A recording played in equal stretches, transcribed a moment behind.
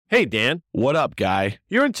Hey, Dan. What up, guy?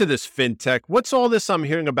 You're into this fintech. What's all this I'm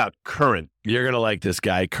hearing about Current? You're going to like this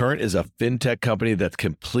guy. Current is a fintech company that's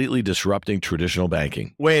completely disrupting traditional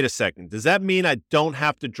banking. Wait a second. Does that mean I don't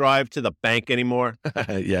have to drive to the bank anymore?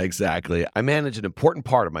 Yeah, exactly. I manage an important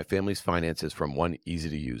part of my family's finances from one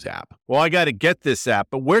easy-to-use app. Well, I got to get this app,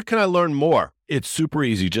 but where can I learn more? It's super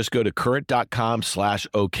easy. Just go to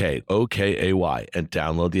current.com/OK, OKAY, and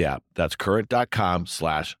download the app. That's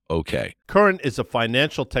current.com/OK. Current is a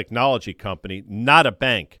financial technology company, not a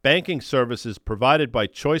bank. Banking services provided by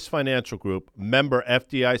Choice Financial Group, member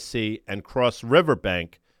FDIC, and Cross River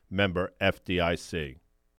Bank, member FDIC.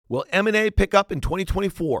 Will M&A pick up in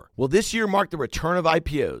 2024? Will this year mark the return of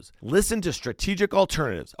IPOs? Listen to Strategic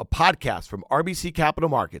Alternatives, a podcast from RBC Capital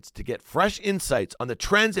Markets to get fresh insights on the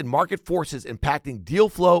trends and market forces impacting deal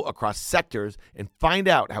flow across sectors and find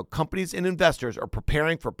out how companies and investors are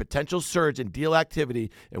preparing for potential surge in deal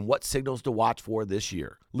activity and what signals to watch for this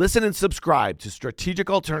year. Listen and subscribe to Strategic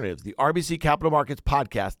Alternatives, the RBC Capital Markets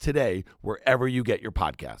podcast today, wherever you get your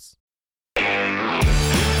podcasts.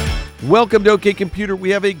 Welcome to OK Computer. We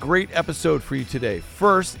have a great episode for you today.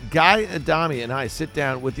 First, Guy Adami and I sit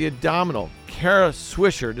down with the abominable Chasse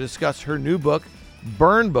Swisher to discuss her new book,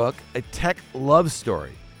 Burn Book, A Tech Love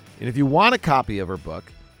Story. And if you want a copy of her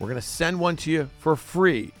book, we're going to send one to you for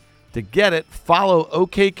free. To get it, follow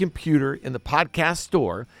OK Computer in the podcast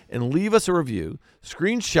store and leave us a review,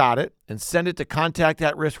 screenshot it, and send it to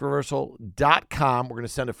contact@riskreversal.com. We're going to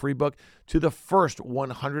send a free book to the first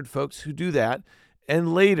 100 folks who do that.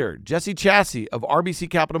 And later, Jesse Chasse of RBC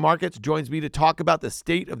Capital Markets joins me to talk about the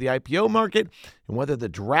state of the IPO market and whether the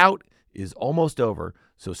drought is almost over.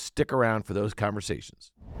 So stick around for those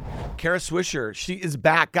conversations. Chasse Swisher, she is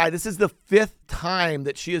back. Guy, this is the fifth time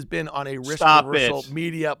that she has been on a Risk Reversal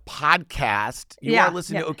Media podcast. You are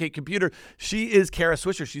listening to OK Computer. She is Chasse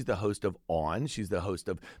Swisher. She's the host of On. She's the host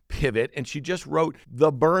of Pivot. And she just wrote The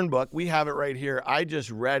Burn Book. We have it right here. I just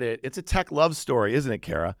read it. It's a tech love story, isn't it,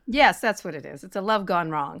 Kara? Yes, that's what it is. It's a love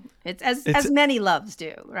gone wrong. It's as many loves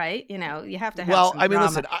do, right? You know, you have to have some drama.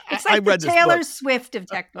 Listen, it's like I read the this Taylor book. Swift of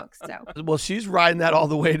tech books. So. Well, she's riding that all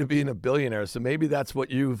the way to being a billionaire. So maybe that's what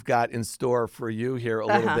you've got in store for you here a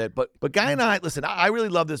little bit. But Guy and I, listen, I really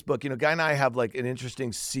love this book. You know, Guy and I have like an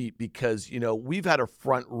interesting seat because, you know, we've had a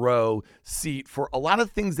front row seat for a lot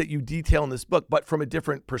of things that you detail in this book, but from a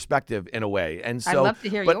different perspective in a way. And so I'd love to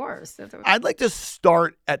hear yours. I'd like to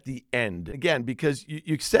start at the end again, because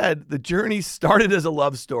you said the journey started as a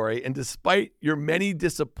love story. And despite your many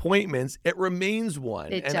disappointments, it remains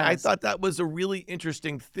one. It and does. I thought that was a really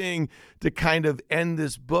interesting thing to kind of end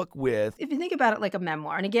this book with. If you think about it like a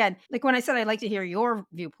memoir, and again, like when I said I'd like to hear your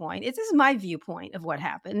viewpoint, this is my viewpoint of what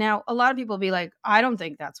happened. Now, a lot of people will be like, I don't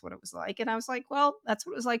think that's what it was like. And I was like, well, that's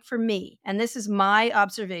what it was like for me. And this is my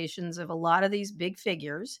observations of a lot of these big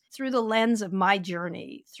figures through the lens of my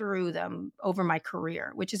journey through them over my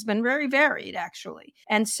career, which has been very varied, actually.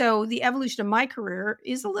 And so the evolution of my career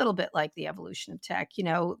is a little bit like the evolution of tech, you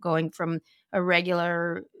know, going from a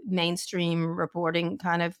regular mainstream reporting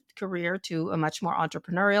kind of career to a much more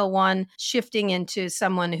entrepreneurial one, shifting into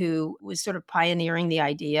someone who was sort of pioneering the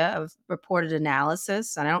idea of reported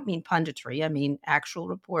analysis. And I don't mean punditry, I mean actual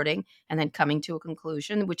reporting, and then coming to a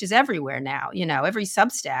conclusion, which is everywhere now. You know, every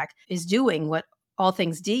Substack is doing what All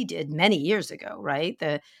Things D did many years ago, right?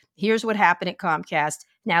 Here's what happened at Comcast.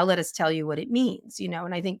 Now let us tell you what it means, you know,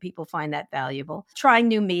 and I think people find that valuable. Trying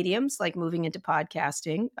new mediums, like moving into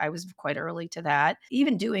podcasting. I was quite early to that.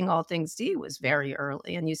 Even doing All Things D was very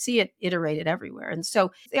early, and you see it iterated everywhere. And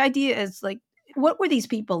so the idea is like, what were these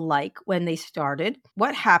people like when they started?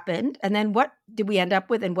 What happened? And then what did we end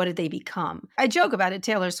up with? And what did they become? I joke about it,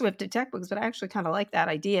 Taylor Swift at Tech Books, but I actually kind of like that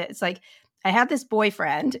idea. It's like, I had this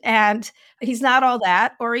boyfriend and he's not all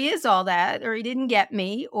that, or he is all that, or he didn't get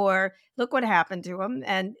me, or look what happened to him.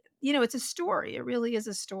 And, you know, it's a story. It really is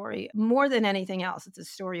a story. More than anything else, it's a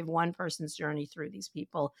story of one person's journey through these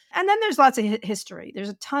people. And then there's lots of history. There's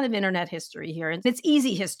a ton of internet history here. And it's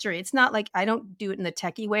easy history. It's not like I don't do it in the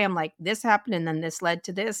techie way. I'm like, this happened and then this led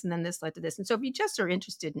to this and then this led to this. And so if you just are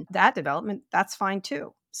interested in that development, that's fine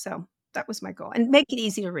too. So that was my goal, and make it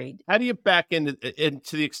easy to read. How do you back into, and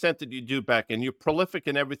to the extent that you do back in, you're prolific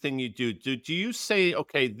in everything you do. Do you say,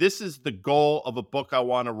 okay, this is the goal of a book I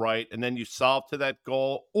want to write, and then you solve to that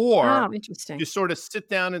goal? Or interesting. You sort of sit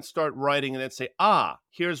down and start writing and then say,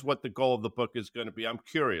 here's what the goal of the book is going to be. I'm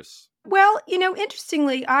curious. Well, you know,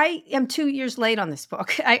 interestingly, I am 2 years late on this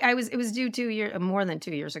book. It was due more than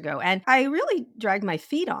 2 years ago. And I really dragged my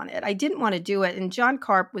feet on it. I didn't want to do it. And John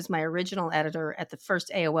Karp was my original editor at the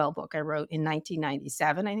first AOL book I wrote in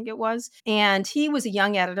 1997, I think it was. And he was a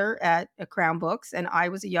young editor at Crown Books, and I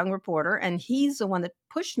was a young reporter. And he's the one that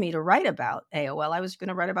pushed me to write about AOL. I was going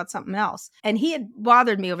to write about something else. And he had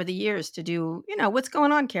bothered me over the years to do, what's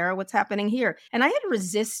going on, Kara? What's happening here? And I had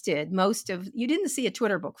resisted you didn't see a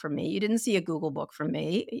Twitter book from me. You didn't see a Google book from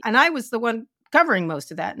me. And I was the one covering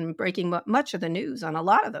most of that and breaking much of the news on a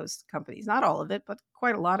lot of those companies, not all of it, but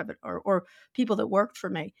quite a lot of it, or people that worked for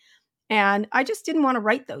me. And I just didn't want to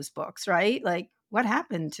write those books, right? Like, what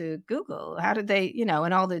happened to Google? How did they,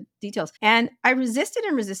 and all the details. And I resisted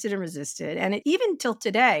and resisted and resisted. And even till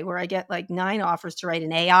today, where I get like 9 offers to write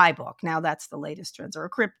an AI book. Now that's the latest trends, or a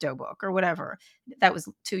crypto book or whatever. That was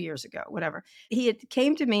 2 years ago, whatever. He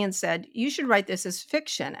came to me and said, you should write this as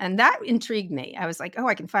fiction. And that intrigued me. I was like, oh,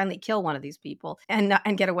 I can finally kill one of these people and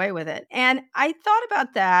get away with it. And I thought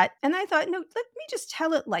about that. And I thought, no, let me just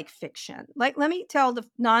tell it like fiction. Like, let me tell the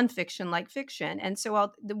nonfiction like fiction. And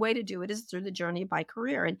so the way to do it is through the journey of my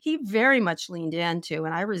career. And he very much leaned into,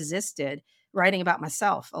 and I resisted writing about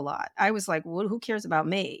myself a lot. I was like, well, who cares about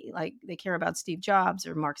me? Like, they care about Steve Jobs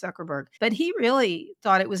or Mark Zuckerberg. But he really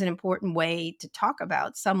thought it was an important way to talk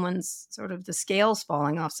about someone's sort of the scales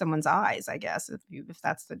falling off someone's eyes, I guess, if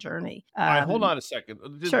that's the journey. All right, hold on a second.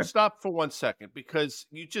 Sure. Stop for 1 second, because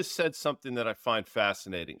you just said something that I find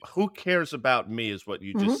fascinating. Who cares about me is what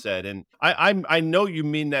you just said. And I know you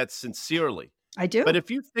mean that sincerely. I do. But if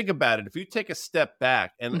you think about it, if you take a step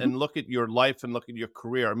back and look at your life and look at your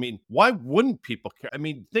career, I mean, why wouldn't people care? I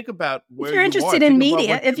mean, think about where if you're you interested are. in Think about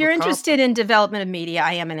media, what if you've you're interested in development of media,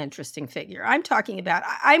 I am an interesting figure. I'm talking about,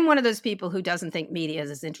 I'm one of those people who doesn't think media is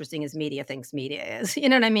as interesting as media thinks media is. You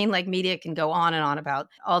know what I mean? Like, media can go on and on about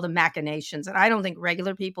all the machinations. And I don't think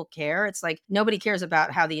regular people care. It's like nobody cares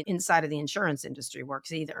about how the inside of the insurance industry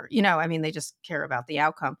works either. I mean, they just care about the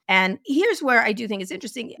outcome. And here's where I do think it's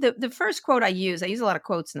interesting. The first quote I use a lot of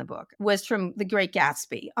quotes in the book, was from The Great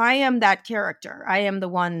Gatsby. I am that character. I am the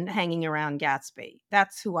one hanging around Gatsby.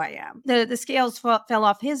 That's who I am. The scales fell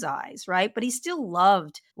off his eyes, right? But he still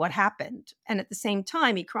loved what happened. And at the same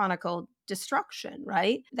time, he chronicled destruction,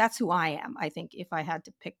 right? That's who I am, I think, if I had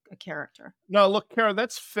to pick a character. No, look, Kara,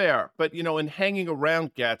 that's fair. But, in hanging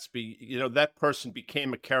around Gatsby, that person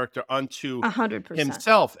became a character unto 100%.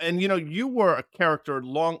 himself. And, you were a character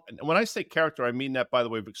when I say character, I mean that, by the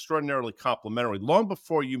way, extraordinarily complimentary. Long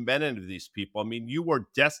before you met any of these people, I mean, you were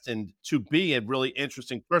destined to be a really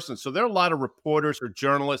interesting person. So there are a lot of reporters or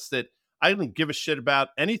journalists that I don't give a shit about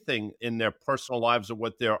anything in their personal lives or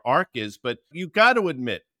what their arc is. But you got to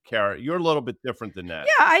admit, Kara, you're a little bit different than that.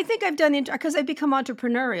 Yeah, I think I've done it because I've become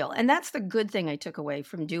entrepreneurial. And that's the good thing I took away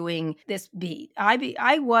from doing this beat.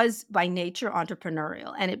 I was by nature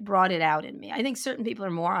entrepreneurial, and it brought it out in me. I think certain people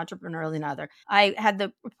are more entrepreneurial than others. I had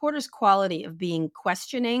the reporter's quality of being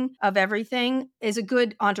questioning of everything is a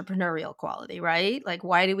good entrepreneurial quality, right? Like,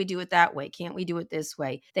 why do we do it that way? Can't we do it this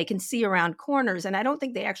way? They can see around corners. And I don't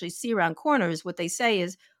think they actually see around corners. What they say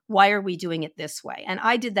is, why are we doing it this way? And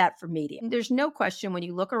I did that for media. There's no question when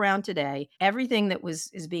you look around today, everything that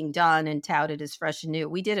is being done and touted as fresh and new.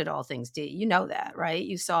 We did it all things D. You know that, right?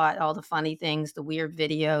 You saw it, all the funny things, the weird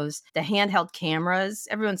videos, the handheld cameras.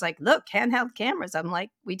 Everyone's like, look, handheld cameras. I'm like,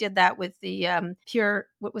 we did that with the Pure,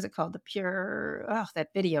 what was it called? The Pure, that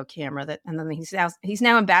video camera and then he's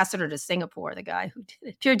now ambassador to Singapore, the guy who did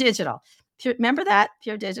it. Pure Digital. Remember that?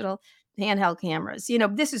 Pure Digital. Handheld cameras.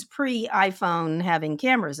 This is pre-iPhone having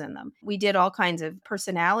cameras in them. We did all kinds of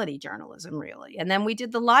personality journalism, really. And then we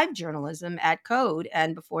did the live journalism at Code.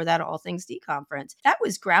 And before that, All Things D Conference. That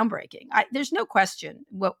was groundbreaking. There's no question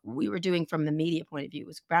what we were doing from the media point of view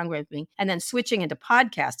was groundbreaking. And then switching into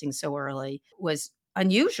podcasting so early was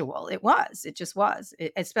unusual. It just was.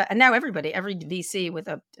 And now every VC with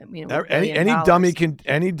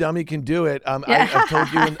any dummy can do it.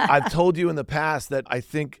 I've told you in the past that I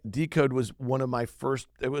think Decode was one of my first.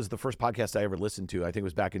 It was the first podcast I ever listened to. I think it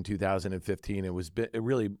was back in 2015. It was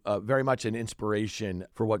really very much an inspiration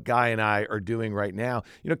for what Guy and I are doing right now.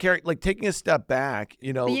 Carrie, like taking a step back.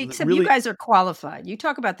 Except really, you guys are qualified. You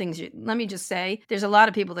talk about things. Let me just say, there's a lot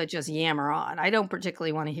of people that just yammer on. I don't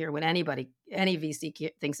particularly want to hear what any VC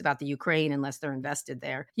thinks about the Ukraine unless they're invested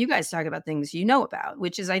there. You guys talk about things you know about,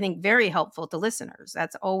 which is, I think, very helpful to listeners.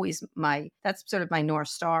 That's always that's sort of my North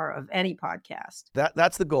Star of any podcast.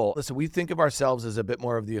 That's the goal. Listen, we think of ourselves as a bit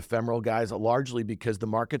more of the ephemeral guys, largely because the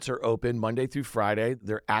markets are open Monday through Friday.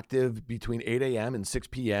 They're active between 8 a.m. and 6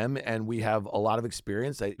 p.m. and we have a lot of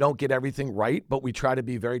experience. I don't get everything right, but we try to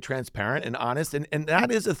be very transparent and honest. And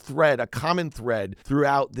that is a common thread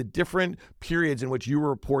throughout the different periods in which you were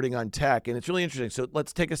reporting on tech. And it's really interesting. So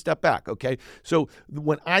let's take a step back, okay? So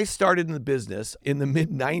when I started in the business in the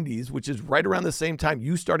mid-90s, which is right around the same time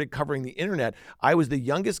you started covering the internet, I was the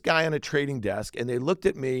youngest guy on a trading desk, and they looked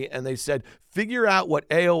at me and they said, figure out what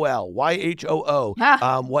AOL,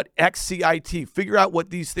 YHOO, what XCIT, figure out what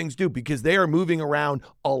these things do, because they are moving around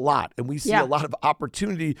a lot and we see a lot of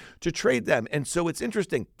opportunity to trade them. And so it's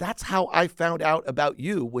interesting. That's how I found out about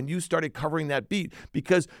you when you started covering that beat,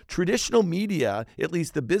 because traditional media, at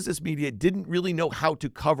least the business media, didn't really know how to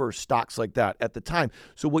cover stocks like that at the time.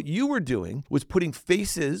 So what you were doing was putting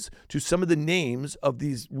faces to some of the names of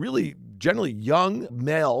these really generally young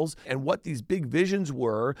males and what these big visions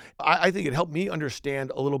were. I think it helped me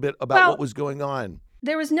understand a little bit about what was going on.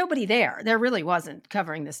 There was nobody there. There really wasn't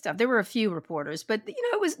covering this stuff. There were a few reporters, but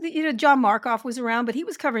it was, John Markoff was around, but he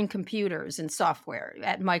was covering computers and software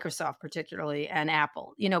at Microsoft particularly and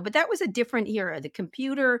Apple, but that was a different era. The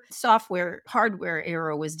computer software hardware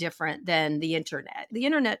era was different than the internet. The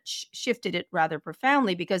internet shifted it rather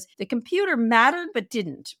profoundly because the computer mattered, but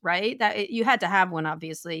didn't, right? You had to have one,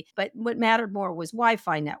 obviously, but what mattered more was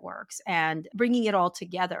Wi-Fi networks and bringing it all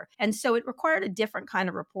together. And so it required a different kind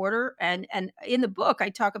of reporter. And in the book, I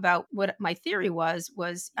talk about what my theory was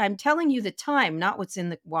I'm telling you the time, not what's in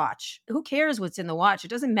the watch. Who cares what's in the watch? It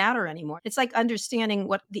doesn't matter anymore. It's like understanding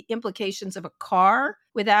what the implications of a car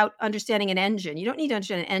without understanding an engine. You don't need to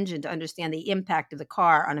understand an engine to understand the impact of the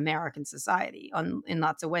car on American society in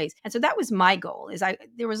lots of ways. And so that was my goal.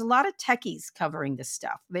 There was a lot of techies covering this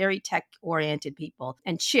stuff, very tech-oriented people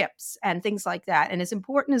and chips and things like that. And as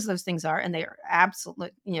important as those things are, and they are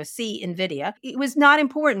absolutely, see NVIDIA, it was not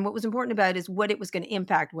important. What was important about it is what it was going to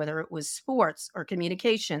impact, whether it was sports or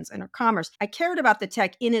communications or commerce. I cared about the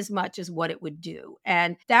tech in as much as what it would do.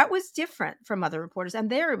 And that was different from other reporters. And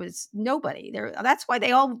there was nobody there. That's why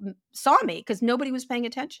they all saw me, because nobody was paying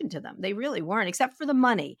attention to them. They really weren't, except for the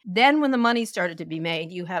money. Then when the money started to be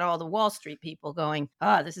made, you had all the Wall Street people going,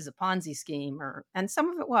 this is a Ponzi scheme. And some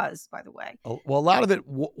of it was, by the way. Well, a lot of it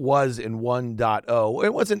was in 1.0.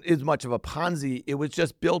 It wasn't as much of a Ponzi. It was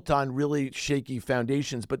just built on really shaky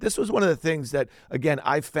foundations. But this was one of the things that, again,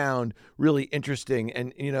 I found really interesting.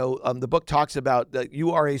 And, the book talks about that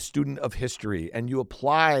you are a student of history and you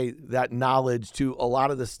apply that knowledge to a lot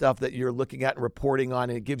of the stuff that you're looking at and reporting on,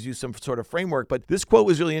 and it gives you some sort of framework. But this quote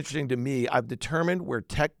was really interesting to me. I've determined where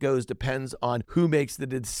tech goes depends on who makes the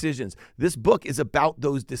decisions. This book is about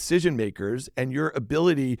those decision makers and your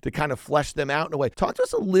ability to kind of flesh them out in a way. Talk to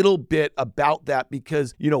us a little bit about that,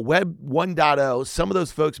 because, Web 1.0, some of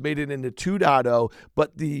those folks made it into 2.0,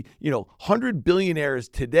 but the, 100 billionaires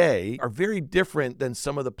today are very different than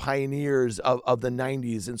some of the pioneers of the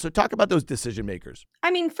 90s. And so talk about those decision makers.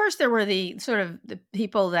 I mean, first there were the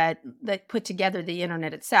people that put together the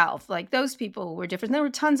internet itself. Like, those people were different. There were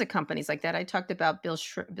tons of companies like that. I talked about Bill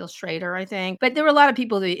Schrader, I think. But there were a lot of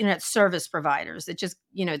people, the internet service providers, that just,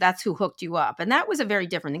 that's who hooked you up. And that was a very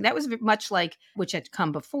different thing. That was much like which had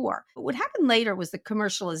come before. But what happened later was the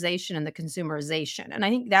commercialization and the consumerization. And I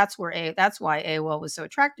think that's why AOL was so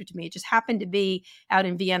attractive to me. It just happened to be out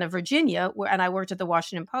in Vienna, Virginia, and I worked at the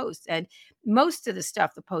Washington Post. And most of the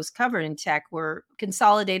stuff the Post covered in tech were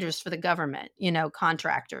consolidators for the government,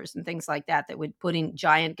 contractors and things like that would put in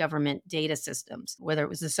giant government data systems, whether it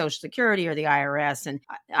was the Social Security or the IRS. And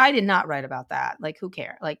I did not write about that. Like, who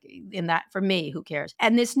cares? Like, in that, for me, who cares?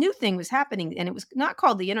 And this new thing was happening, and it was not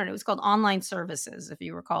called the internet. It was called online services, if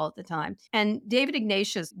you recall at the time. And David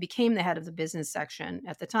Ignatius became the head of the business section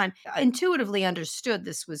at the time, intuitively understood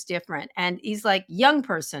this was different. And he's like, young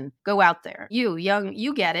person, go out there.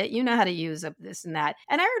 You get it. You know how to use this and that.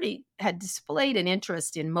 And I already had displayed an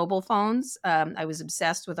interest in mobile phones. I was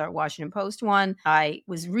obsessed with our Washington Post one. I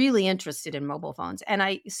was really interested in mobile phones, and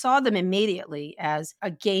I saw them immediately as a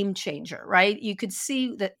game changer, right? You could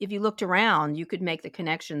see that if you looked around, you could make the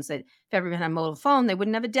connections that if everyone had a mobile phone, they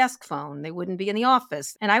wouldn't have a desk phone. They wouldn't be in the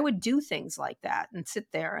office. And I would do things like that and sit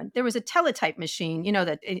there. And there was a teletype machine,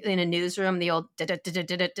 that in a newsroom, the old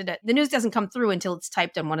the news doesn't come through until it's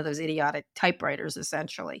typed on one of those idiotic typewriters,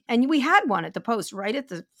 essentially. And we had one at the Post, right at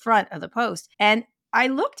the front of the Post. And I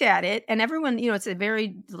looked at it, and everyone, it's a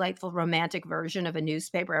very delightful, romantic version of a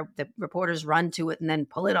newspaper. The reporters run to it and then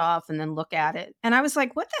pull it off and then look at it. And I was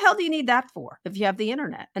like, what the hell do you need that for if you have the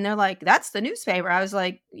internet? And they're like, that's the newspaper. I was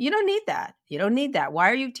like, you don't need that. You don't need that. Why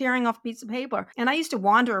are you tearing off a piece of paper? And I used to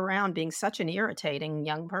wander around being such an irritating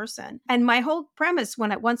young person. And my whole premise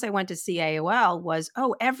once I went to see AOL was,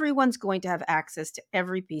 everyone's going to have access to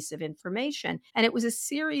every piece of information. And it was a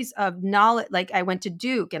series of knowledge. Like, I went to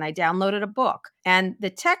Duke and I downloaded a book, and the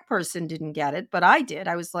tech person didn't get it, but I did.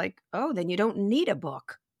 I was like, then you don't need a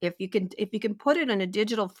book. if you can put it in a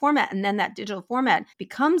digital format, and then that digital format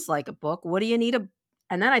becomes like a book, what do you need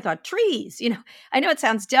and then I thought trees, I know it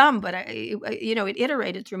sounds dumb, but it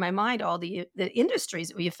iterated through my mind all the industries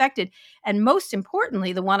that we affected. And most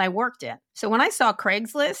importantly, the one I worked in. So when I saw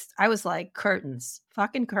Craigslist, I was like, curtains,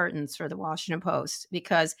 fucking curtains for the Washington Post,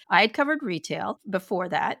 because I had covered retail before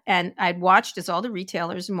that. And I'd watched as all the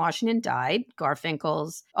retailers in Washington died,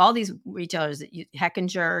 Garfinkel's, all these retailers that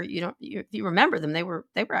Heckinger, if you remember them, they were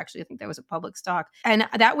actually, I think that was a public stock. And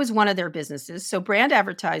that was one of their businesses. So brand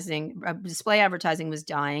advertising, display advertising was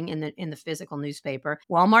dying in the physical newspaper.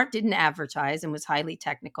 Walmart didn't advertise and was highly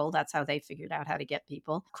technical. That's how they figured out how to get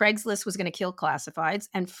people. Craigslist was going to kill classifieds,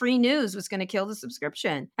 and free news was going to kill the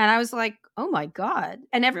subscription. And I was like, oh my God.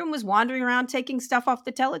 And everyone was wandering around taking stuff off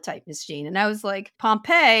the teletype machine. And I was like,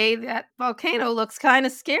 Pompeii, that volcano looks kind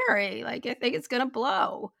of scary. Like, I think it's going to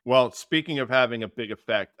blow. Well, speaking of having a big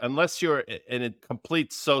effect, unless you're a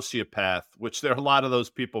complete sociopath, which there are a lot of those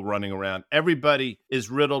people running around, everybody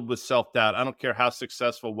is riddled with self-doubt. I don't care how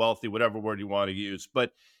successful, wealthy, whatever word you want to use,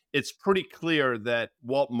 but it's pretty clear that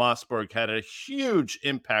Walt Mossberg had a huge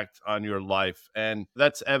impact on your life. And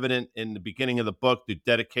that's evident in the beginning of the book, the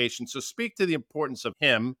dedication. So speak to the importance of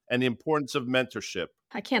him and the importance of mentorship.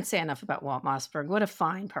 I can't say enough about Walt Mossberg. What a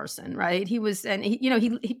fine person, right? He was, and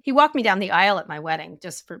he walked me down the aisle at my wedding.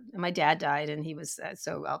 My dad died, and he was,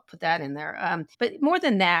 so I'll put that in there. But more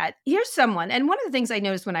than that, here's someone. And one of the things I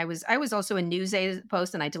noticed when I was also a news aide at the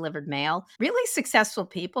Post, and I delivered mail. Really successful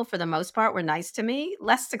people, for the most part, were nice to me.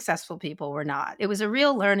 Less successful people were not. It was a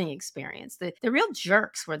real learning experience. The real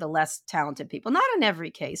jerks were the less talented people. Not in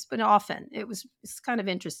every case, but often. It's kind of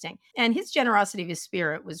interesting. And his generosity of his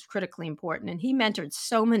spirit was critically important. And he mentored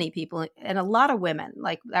so many people, and a lot of women.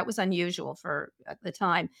 Like, that was unusual for at the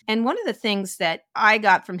time. And one of the things that I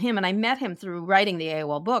got from him, and I met him through writing the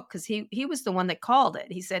AOL book, because he was the one that called it.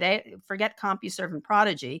 He said, hey, forget CompuServe and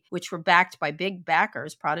Prodigy, which were backed by big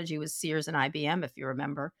backers. Prodigy was Sears and IBM, if you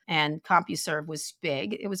remember. And CompuServe was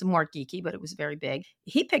big. It was more geeky, but it was very big.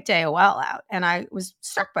 He picked AOL out, and I was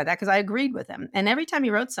struck by that because I agreed with him. And every time he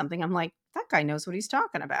wrote something, I'm like, that guy knows what he's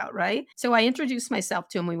talking about, right? So I introduced myself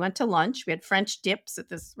to him. We went to lunch. We had French dips at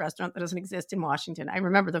this restaurant that doesn't exist in Washington. I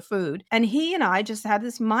remember the food. And he and I just had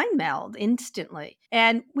this mind meld instantly.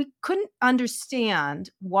 And we couldn't understand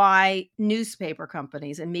why newspaper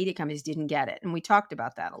companies and media companies didn't get it. And we talked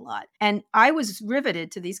about that a lot. And I was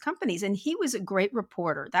riveted to these companies. And he was a great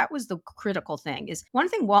reporter. That was the critical thing. Is one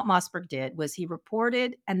thing Walt Mossberg did was he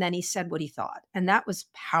reported, and then he said what he thought. And that was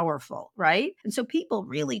powerful, right? And so people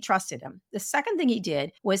really trusted him. The second thing he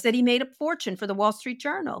did was that he made a fortune for the Wall Street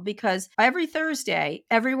Journal, because every Thursday,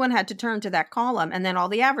 everyone had to turn to that column, and then all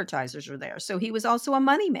the advertisers were there. So he was also a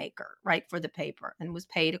moneymaker, right, for the paper, and was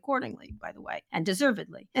paid accordingly, by the way, and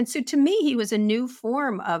deservedly. And so to me, he was a new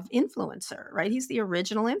form of influencer, right? He's the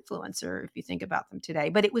original influencer, if you think about them today,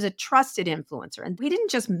 but it was a trusted influencer. And he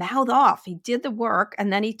didn't just mouth off. He did the work,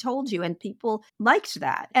 and then he told you, and people liked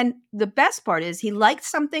that. And the best part is he liked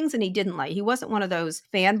some things and he didn't like. He wasn't one of those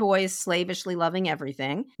fanboys, slavishly loving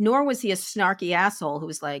everything, nor was he a snarky asshole who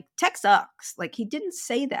was like, tech sucks. Like, he didn't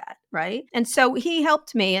say that, right? And so he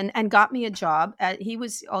helped me and got me a job. He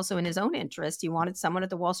was also in his own interest. He wanted someone at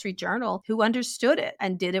the Wall Street Journal who understood it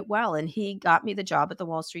and did it well. And he got me the job at the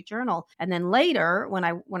Wall Street Journal. And then later, when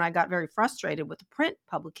I got very frustrated with the print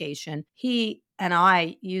publication, he and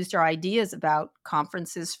I used our ideas about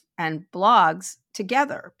conferences and blogs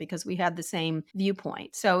together because we had the same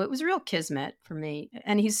viewpoint. So it was a real kismet for me.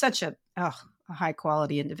 And he's such a high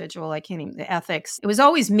quality individual. I can't even, the ethics. It was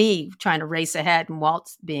always me trying to race ahead and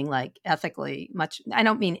Walt's being like ethically much, I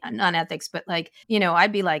don't mean non-ethics, but like,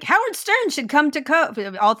 I'd be like, Howard Stern should come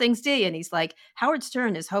to All Things D. And he's like, Howard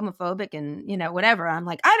Stern is homophobic and, whatever. I'm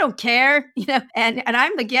like, I don't care, and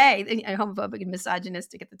I'm the gay, homophobic and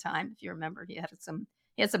misogynistic at the time. If you remember, he had some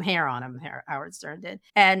hair on him, Howard Stern did.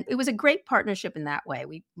 And it was a great partnership in that way.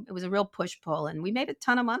 It was a real push-pull, and we made a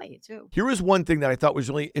ton of money, too. Here was one thing that I thought was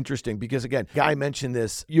really interesting, because, again, Guy mentioned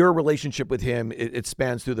this. Your relationship with him, it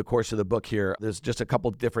spans through the course of the book here. There's just a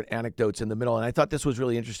couple different anecdotes in the middle, and I thought this was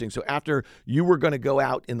really interesting. So after you were going to go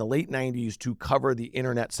out in the late 90s to cover the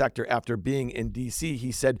internet sector after being in D.C.,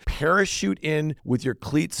 he said, parachute in with your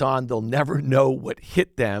cleats on. They'll never know what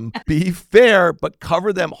hit them. Be fair, but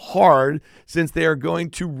cover them hard, since they are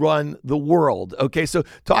going to run the world. Okay, so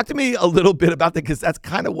talk to me a little bit about that, because that's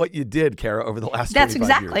kind of what you did, Kara, over the last 25 years. That's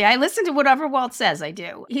exactly. I listen to whatever Walt says, I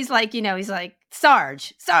do. He's like,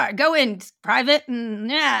 Sarge, go in, private, and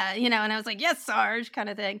yeah, and I was like, yes, Sarge, kind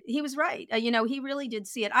of thing. He was right. He really did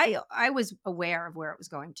see it. I was aware of where it was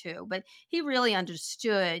going to, but he really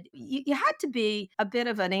understood. You had to be a bit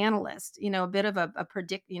of an analyst, a bit of a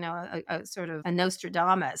predict, a sort of a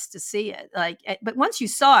Nostradamus to see it. But once you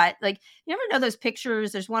saw it, you ever know those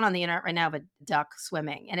pictures? There's one on the internet right now of a duck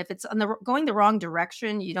swimming, and if it's going the wrong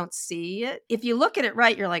direction, you don't see it. If you look at it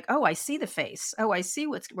right, you're like, oh, I see the face. Oh, I see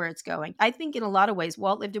where it's going. I think in a lot of ways,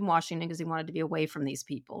 Walt lived in Washington because he wanted to be away from these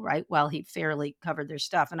people, right? While he fairly covered their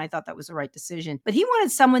stuff. And I thought that was the right decision. But he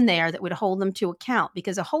wanted someone there that would hold them to account,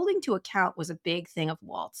 because a holding to account was a big thing of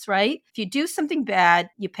Walt's, right? If you do something bad,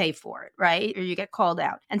 you pay for it, right? Or you get called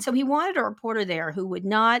out. And so he wanted a reporter there who would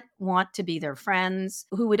not want to be their friends,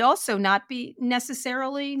 who would also not be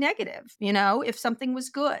necessarily negative, if something was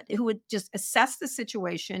good, who would just assess the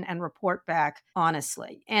situation and report back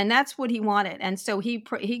honestly. And that's what he wanted. And so he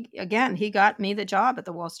got me the job at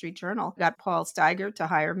the Wall Street Journal, got Paul Steiger to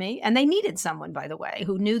hire me. And they needed someone, by the way,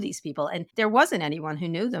 who knew these people. And there wasn't anyone who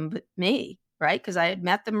knew them but me, right? Because I had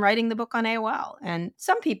met them writing the book on AOL. And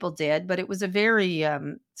some people did, but it was a very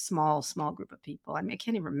small group of people. I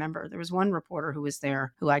can't even remember. There was one reporter who was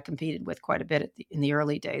there who I competed with quite a bit in the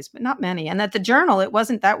early days, but not many. And at the Journal, it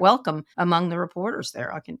wasn't that welcome among the reporters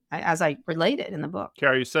there, as I related in the book.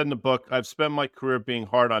 Carrie, you said in the book, I've spent my career being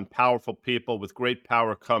hard on powerful people. With great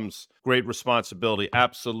power comes great responsibility.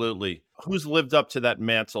 Absolutely. Who's lived up to that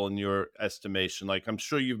mantle in your estimation? I'm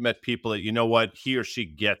sure you've met people that, he or she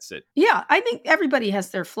gets it. Yeah, I think everybody has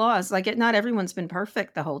their flaws. Not everyone's been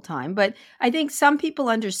perfect the whole time, but I think some people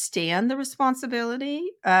understand the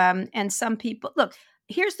responsibility. And some people, look,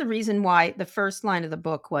 here's the reason why the first line of the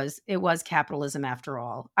book was capitalism after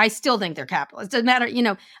all. I still think they're capitalists. Doesn't matter.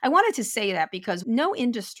 I wanted to say that because no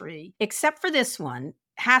industry, except for this one,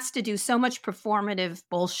 has to do so much performative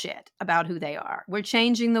bullshit about who they are. We're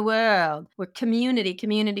changing the world. We're community.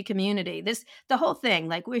 The whole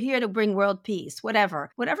thing, we're here to bring world peace,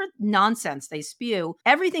 whatever nonsense they spew.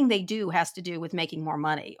 Everything they do has to do with making more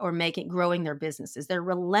money or growing their businesses. They're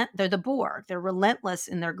the Borg. They're relentless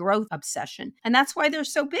in their growth obsession. And that's why they're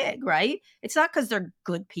so big, right? It's not because they're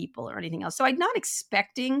good people or anything else. So I'm not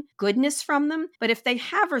expecting goodness from them, but if they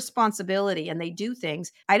have responsibility and they do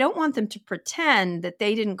things, I don't want them to pretend that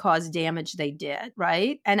they didn't cause damage. They did,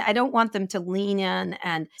 right? And I don't want them to lean in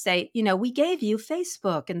and say, we gave you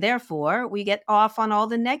Facebook and therefore we get off on all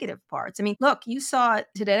the negative parts. Look, you saw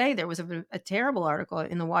today, there was a terrible article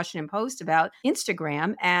in the Washington Post about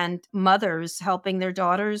Instagram and mothers helping their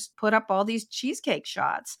daughters put up all these cheesecake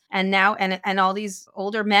shots. And now, and all these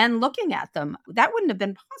older men looking at them. That wouldn't have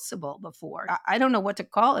been possible before. I don't know what to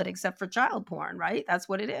call it except for child porn, right? That's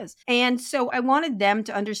what it is. And so I wanted them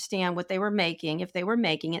to understand what they were making. If they were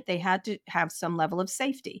making it, they had to have some level of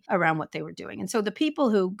safety around what they were doing. And so the people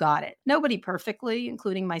who got it, nobody perfectly,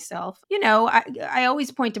 including myself, I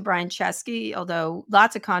always point to Brian Chesky, although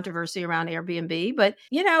lots of controversy around Airbnb, but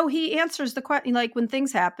he answers the question. When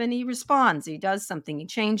things happen, he responds, he does something, he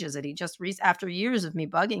changes it. He just after years of me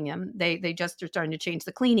bugging him, they just are starting to change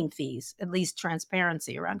the cleaning fees, at least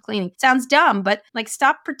transparency around cleaning. Sounds dumb, but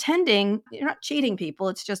stop pretending you're not cheating people.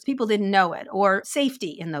 It's just people didn't know it. Or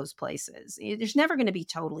safety in those places. There's never going to be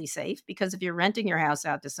totally safe, because if you're renting your house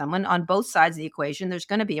out to someone, on both sides of the equation, there's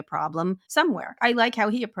going to be a problem somewhere. I like how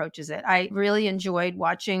he approaches it. I really enjoyed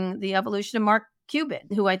watching the evolution of Mark Cuban,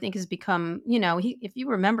 who I think has become, if you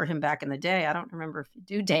remember him back in the day, I don't remember if you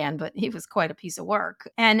do, Dan, but he was quite a piece of work.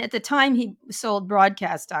 And at the time he sold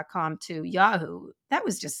broadcast.com to Yahoo, that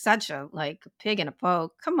was just such a pig in a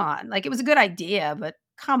poke. Come on. It was a good idea, but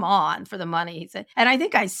come on, for the money, he said. And I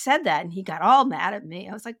think I said that and he got all mad at me.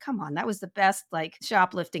 I was like, come on, that was the best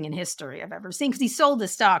shoplifting in history I've ever seen, because he sold the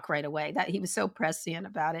stock right away. That he was so prescient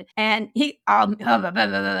about it. And he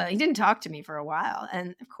didn't talk to me for a while.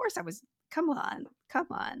 And of course I was, come on.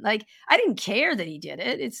 I didn't care that he did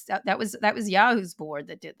it. That was Yahoo's board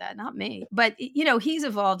that did that, not me. But he's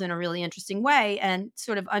evolved in a really interesting way and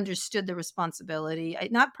sort of understood the responsibility.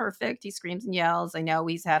 Not perfect. He screams and yells. I know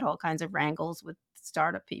he's had all kinds of wrangles with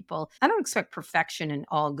startup people. I don't expect perfection and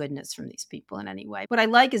all goodness from these people in any way. What I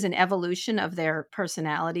like is an evolution of their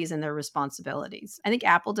personalities and their responsibilities. I think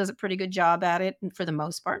Apple does a pretty good job at it, and for the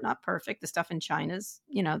most part, not perfect. The stuff in China's,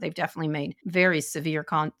 they've definitely made very severe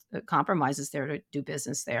compromises there to do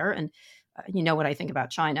business there. And you know what I think about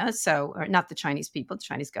China. So, or not the Chinese people, the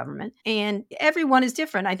Chinese government. And everyone is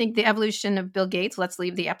different. I think the evolution of Bill Gates, let's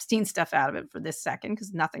leave the Epstein stuff out of it for this second,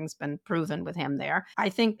 because nothing's been proven with him there. I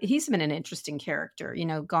think he's been an interesting character,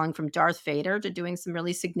 going from Darth Vader to doing some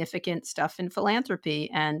really significant stuff in philanthropy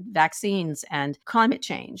and vaccines and climate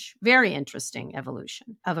change. Very interesting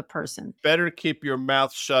evolution of a person. Better to keep your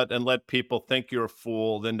mouth shut and let people think you're a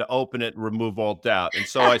fool than to open it and remove all doubt. And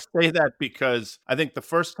so I say that because I think the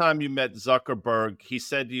first time you met Zuckerberg, he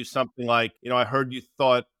said to you something like, I heard you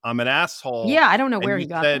thought I'm an asshole. Yeah, I don't know And where you he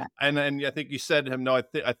got said, that. and I think you said to him, no,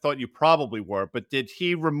 I thought you probably were. But did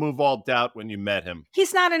he remove all doubt when you met him?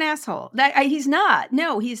 He's not an asshole. He's not.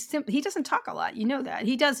 No, he doesn't talk a lot. You know that.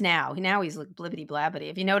 He does now. Now he's like blibbity blabbity.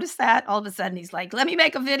 Have you noticed that? All of a sudden he's like, let me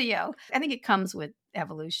make a video. I think it comes with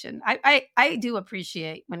evolution. I do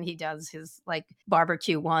appreciate when he does his like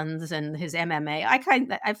barbecue ones and his MMA.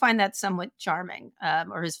 I find that somewhat charming,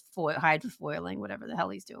 or his hydrofoiling, whatever the hell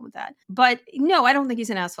he's doing with that. But no, I don't think he's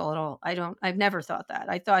an asshole at all. I've never thought that.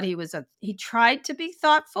 I thought he tried to be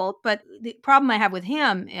thoughtful, but the problem I have with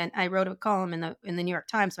him, and I wrote a column in the New York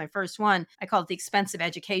Times, my first one, I called it The Expensive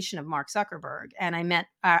Education of Mark Zuckerberg. And I meant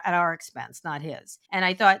at our expense, not his. And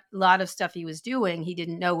I thought a lot of stuff he was doing, he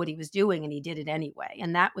didn't know what he was doing and he did it anyway.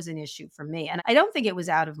 And that was an issue for me. And I don't think it was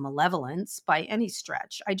out of malevolence by any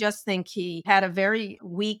stretch. I just think he had a very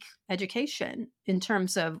weak education in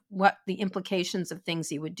terms of what the implications of things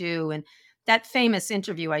he would do. And that famous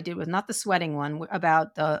interview I did with, not the sweating one,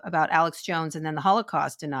 about Alex Jones and then the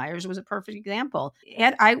Holocaust deniers was a perfect example.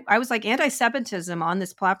 And I was like, anti-Semitism on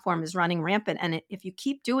this platform is running rampant. And if you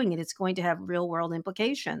keep doing it, it's going to have real world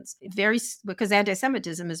implications. Because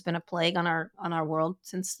anti-Semitism has been a plague on our world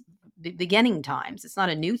since beginning times. It's not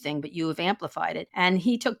a new thing, but you have amplified it. And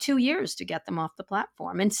he took 2 years to get them off the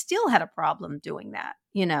platform and still had a problem doing that.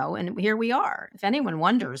 And here we are. If anyone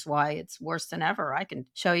wonders why it's worse than ever, I can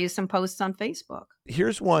show you some posts on Facebook.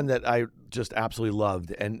 Here's one that I just absolutely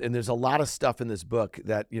loved. And there's a lot of stuff in this book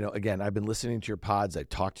that, again, I've been listening to your pods. I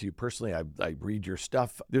talk to you personally. I read your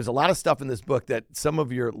stuff. There's a lot of stuff in this book that some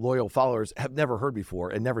of your loyal followers have never heard before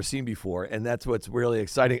and never seen before. And that's what's really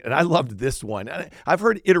exciting. And I loved this one. I've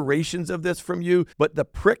heard iterations of this from you, but the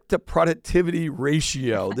prick to productivity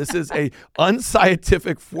ratio, this is a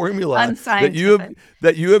unscientific formula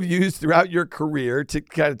that you have used throughout your career to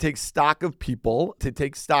kind of take stock of people, to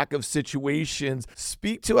take stock of situations.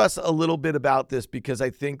 Speak to us a little bit about this, because I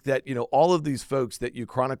think that, all of these folks that you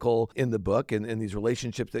chronicle in the book and these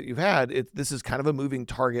relationships that you've had, this is kind of a moving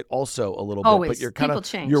target also a little Always. bit. But you're kind People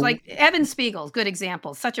change. Like Evan Spiegel's good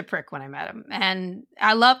example. Such a prick when I met him. And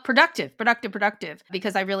I love productive,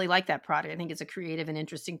 because I really like that product. I think it's a creative and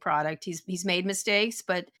interesting product. He's made mistakes,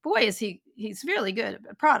 but boy, he's really good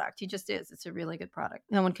at product. He just is. It's a really good product.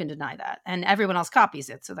 No one can deny that. And everyone else copies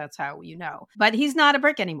it. So that's how But he's not a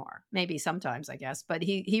brick anymore. Maybe sometimes, I guess. But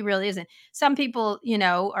he really isn't. Some people,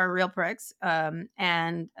 are real pricks.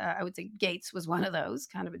 And I would say Gates was one of those,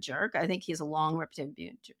 kind of a jerk. I think he's a long reputation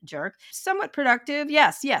being a jerk. Somewhat productive.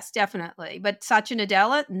 Yes, definitely. But Satya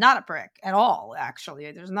Nadella, not a prick at all,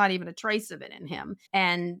 actually. There's not even a trace of it in him.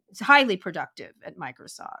 And it's highly productive at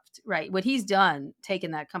Microsoft, right? What he's done,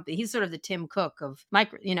 taken that company, he's sort of the Tim Cook of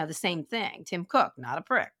the same thing. Tim Cook, not a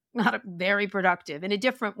prick, not a very productive in a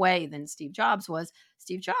different way than Steve Jobs was.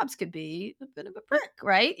 Steve Jobs could be a bit of a prick,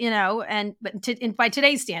 right? But by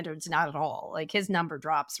today's standards, not at all. Like his number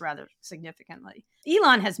drops rather significantly.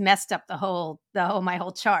 Elon has messed up my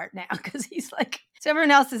whole chart now, because he's like, so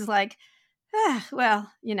everyone else is like,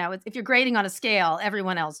 if you're grading on a scale,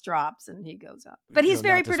 everyone else drops and he goes up. But he's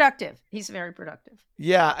very productive. He's very productive.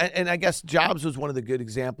 Yeah. And I guess Jobs was one of the good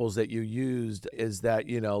examples that you used, is that,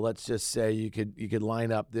 let's just say you could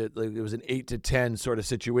line up that it was an 8 to 10 sort of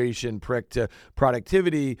situation, prick to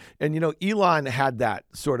productivity. And, Elon had that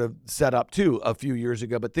sort of set up too a few years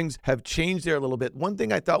ago, but things have changed there a little bit. One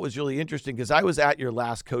thing I thought was really interesting, because I was at your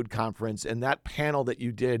last Code conference, and that panel that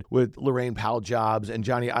you did with Lorraine Powell Jobs and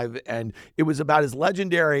Johnny Ive, and it was about as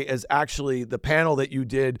legendary as actually the panel that you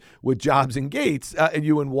did with Jobs and Gates, and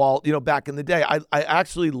you and Walt, back in the day. I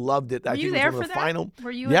actually loved it. Were you there for that? Were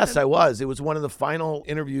you? Yes, I was. It was one of the final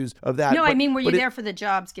interviews of that. No, were you there for the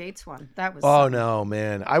Jobs Gates one? That was. Oh no,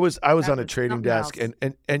 man! I was on a trading desk, and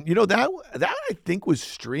that I think was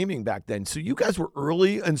streaming back then. So you guys were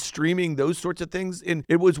early in streaming those sorts of things, and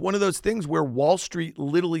it was one of those things where Wall Street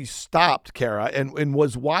literally stopped, Kara, and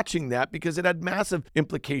was watching that, because it had massive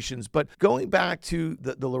implications. But go going back to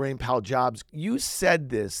the Lorraine Powell Jobs, you said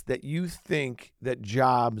this, that you think that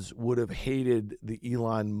Jobs would have hated the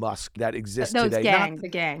Elon Musk that exists today.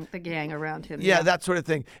 The gang around him. Yeah, that sort of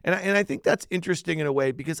thing. And I think that's interesting in a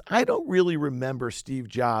way, because I don't really remember Steve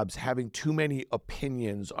Jobs having too many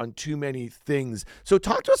opinions on too many things. So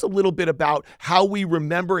talk to us a little bit about how we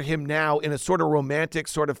remember him now in a sort of romantic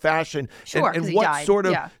sort of fashion, and what sort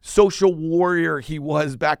of social warrior he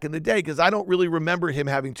was back in the day, because I don't really remember him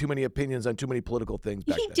having too many opinions on too many political things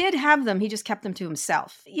back then. He did have them. He just kept them to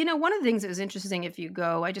himself. One of the things that was interesting, if you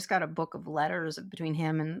go, I just got a book of letters between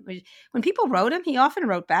him and when people wrote him, he often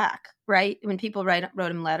wrote back, right? When people wrote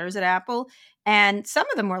him letters at Apple, and some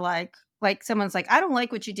of them were like someone's like, I don't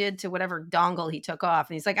like what you did to whatever dongle he took off.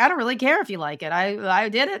 And he's like, I don't really care if you like it. I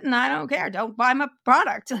did it and I don't care. Don't buy my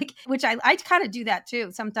product. Which I kind of do that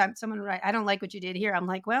too. Sometimes someone write, I don't like what you did here. I'm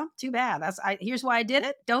like, well, too bad. Here's why I did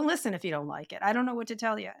it. Don't listen if you don't like it. I don't know what to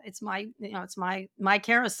tell you. It's my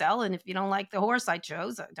carousel. And if you don't like the horse I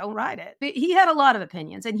chose, don't ride it. But he had a lot of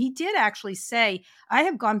opinions. And he did actually say, I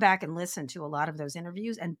have gone back and listened to a lot of those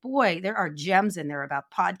interviews. And boy, there are gems in there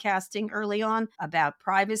about podcasting early on, about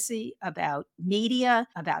privacy, about media,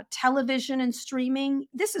 about television and streaming.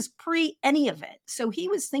 This is pre any of it. So he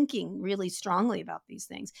was thinking really strongly about these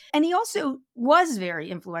things. And he also was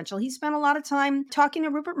very influential. He spent a lot of time talking to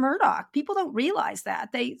Rupert Murdoch. People don't realize that.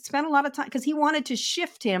 They spent a lot of time because he wanted to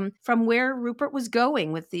shift him from where Rupert was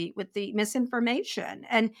going with the misinformation.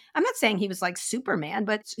 And I'm not saying he was like Superman,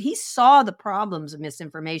 but he saw the problems of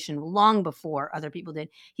misinformation long before other people did.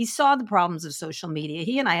 He saw the problems of social media.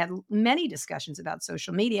 He and I had many discussions about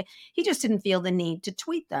social media. He just didn't feel the need to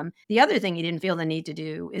tweet them. The other thing he didn't feel the need to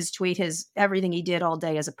do is tweet everything he did all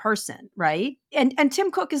day as a person, right? And Tim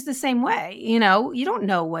Cook is the same way. You don't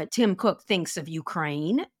know what Tim Cook thinks of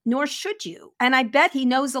Ukraine, nor should you. And I bet he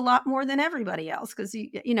knows a lot more than everybody else because,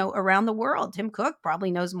 around the world, Tim Cook probably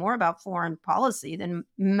knows more about foreign policy than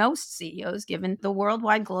most CEOs, given the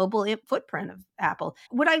worldwide global footprint of Apple.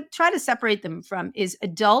 What I try to separate them from is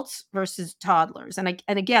adults versus toddlers. And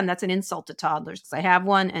again, that's an insult to toddlers because I have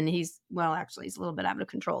one and he's a little bit out of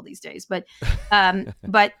control these days. But,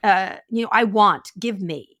 give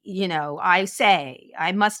me, I say,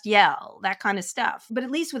 I must yell, that kind of stuff. But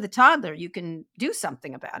at least with a toddler, you can do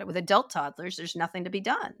something about it. With adult toddlers, there's nothing to be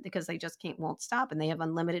done because they just won't stop and they have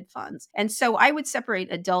unlimited funds. And so I would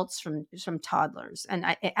separate adults from toddlers. And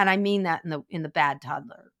I mean that in the bad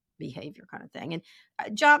toddler behavior kind of thing. And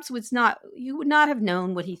Jobs you would not have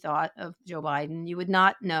known what he thought of Joe Biden. You would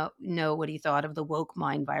not know what he thought of the woke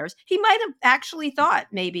mind virus. He might have actually thought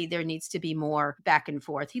maybe there needs to be more back and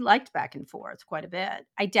forth. He liked back and forth quite a bit.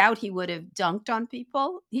 I doubt he would have dunked on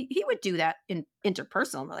people. He would do that in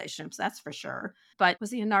interpersonal relationships, that's for sure. But was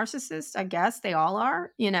he a narcissist? I guess they all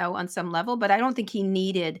are, on some level. But I don't think he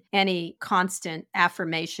needed any constant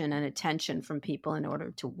affirmation and attention from people in order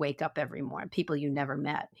to wake up every morning, people you never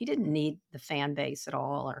met. He didn't need the fan base at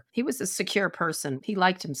all. Or he was a secure person. He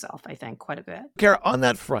liked himself, I think, quite a bit. Kara, on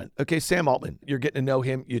that front, okay, Sam Altman, you're getting to know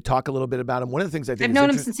him. You talk a little bit about him. One of the things I think I've known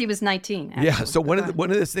him since he was 19. Actually. Yeah. So one of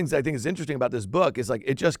the things I think is interesting about this book is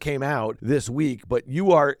it just came out this week, but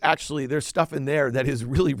you are actually, there's stuff in there that is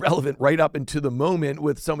really relevant right up into the moment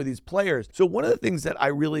with some of these players. So one of the things that I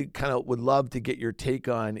really kind of would love to get your take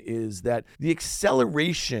on is that the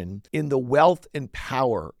acceleration in the wealth and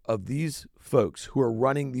power of these folks who are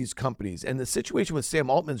running these companies. And the situation with Sam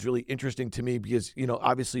Altman is really interesting to me because,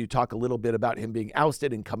 obviously you talk a little bit about him being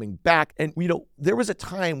ousted and coming back. And, there was a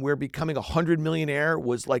time where becoming a 100 millionaire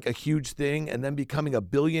was like a huge thing, and then becoming a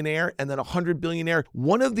billionaire and then a 100 billionaire.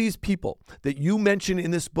 One of these people that you mention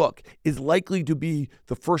in this book is likely to be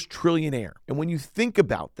the first trillionaire. And when you think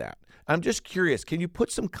about that, I'm just curious, can you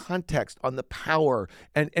put some context on the power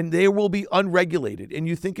and they will be unregulated? And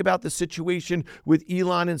you think about the situation with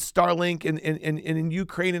Elon and Starlink and in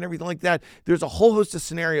Ukraine and everything like that. There's a whole host of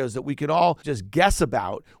scenarios that we could all just guess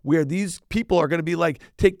about where these people are going to be like,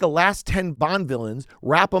 take the last 10 Bond villains,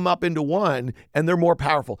 wrap them up into one, and they're more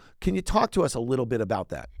powerful. Can you talk to us a little bit about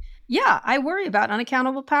that? Yeah, I worry about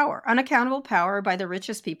unaccountable power by the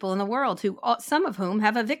richest people in the world, some of whom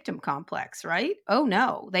have a victim complex, right? Oh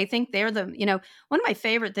no, they think they're one of my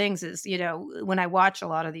favorite things is, when I watch a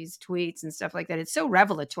lot of these tweets and stuff like that, it's so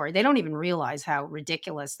revelatory. They don't even realize how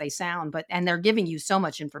ridiculous they sound, and they're giving you so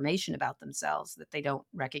much information about themselves that they don't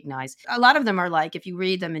recognize. A lot of them are like, if you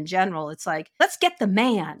read them in general, it's like, let's get the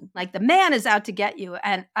man. Like the man is out to get you.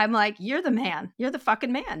 And I'm like, you're the man. You're the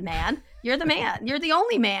fucking man. You're the man. You're the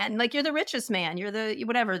only man. Like, you're the richest man. You're the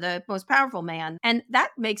whatever, the most powerful man. And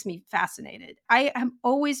that makes me fascinated. I have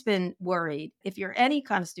always been worried, if you're any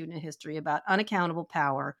kind of student in history, about unaccountable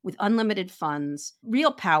power with unlimited funds,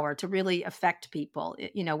 real power to really affect people,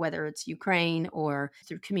 whether it's Ukraine or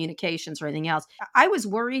through communications or anything else. I was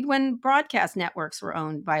worried when broadcast networks were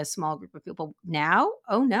owned by a small group of people. Now,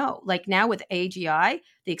 oh no. Like now with AGI,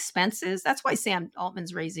 the expenses, that's why Sam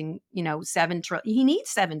Altman's raising, he needs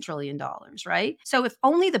 $7 trillion, right? So if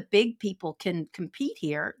only the big people can compete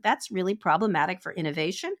here, that's really problematic for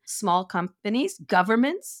innovation, small companies,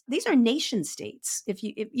 governments. These are nation states. If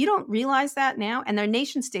you don't realize that now, and they're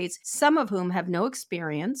nation states, some of whom have no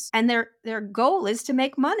experience, and their goal is to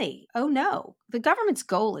make money. Oh no. The government's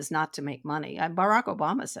goal is not to make money. Barack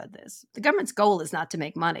Obama said this. The government's goal is not to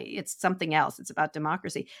make money. It's something else. It's about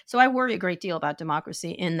democracy. So I worry a great deal about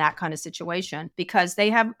democracy in that kind of situation because they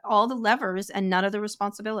have all the levers and none of the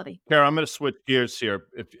responsibility. Kara, I'm going to switch gears here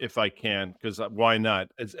if I can, because why not?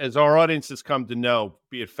 As our audience has come to know,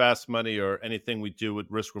 be it fast money or anything we do with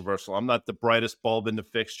risk reversal, I'm not the brightest bulb in the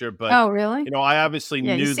fixture, but oh, really? I obviously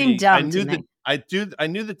Yeah, knew you seem dumb to me. I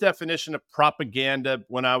knew the definition of propaganda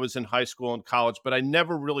when I was in high school and college, but I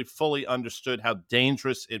never really fully understood how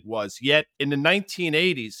dangerous it was. Yet in the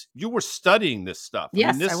 1980s, you were studying this stuff.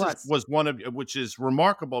 Yes, this I was. was one of which is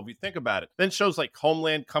remarkable if you think about it. Then shows like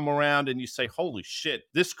Homeland come around and you say, "Holy shit,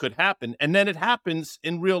 this could happen," and then it happens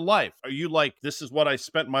in real life. Are you like, "This is what I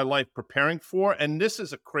spent my life preparing for"? And this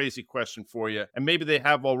is a crazy question for you, and maybe they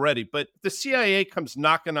have already. But the CIA comes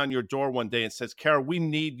knocking on your door one day and says, "Kara, we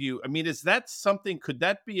need you." I mean, is that something? Could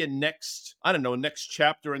that be a next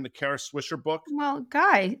chapter in the Kara Swisher book? Well,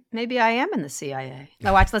 Guy, maybe I am in the CIA.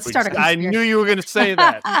 No, watch, let's start a I conspiracy. knew you were going to say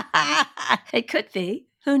that. It could be.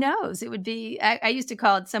 Who knows? It would be, I used to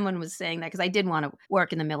call it, someone was saying that because I did want to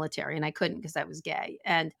work in the military and I couldn't because I was gay.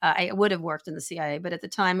 And I would have worked in the CIA, but at the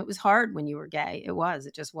time it was hard when you were gay.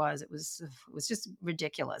 It just was. It was just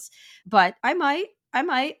ridiculous. But I might. I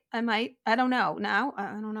don't know. Now,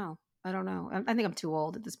 I don't know. I don't know. I think I'm too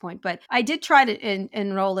old at this point, but I did try to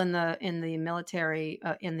enroll in the military,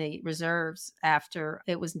 in the reserves after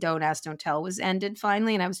it was Don't Ask, Don't Tell was ended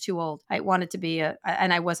finally, and I was too old. I wanted to be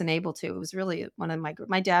and I wasn't able to. It was really one of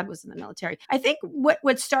my dad was in the military. I think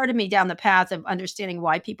what started me down the path of understanding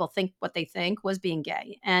why people think what they think was being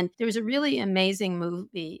gay. And there was a really amazing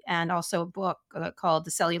movie and also a book called The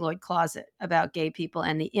Celluloid Closet about gay people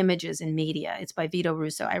and the images in media. It's by Vito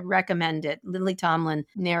Russo. I recommend it. Lily Tomlin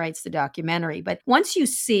narrates the documentary. But once you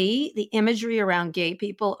see the imagery around gay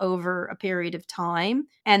people over a period of time,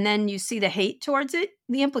 and then you see the hate towards it,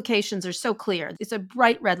 the implications are so clear. It's a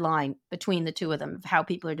bright red line between the two of them of how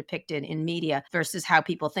people are depicted in media versus how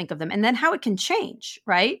people think of them, and then how it can change,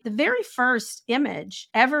 right? The very first image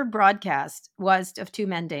ever broadcast was of two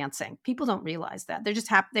men dancing. People don't realize that. They're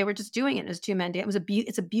just they were just doing it as two men dancing.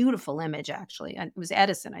 It's a beautiful image, actually. And it was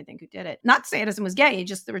Edison, I think, who did it. Not to say Edison was gay,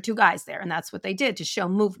 just there were two guys there, and that's what they did to show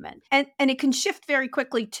movement. And it can shift very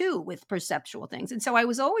quickly, too, with perceptual things. And so I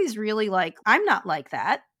was always really like, I'm not like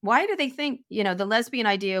that. Why do they think, the lesbian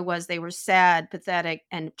idea was they were sad, pathetic,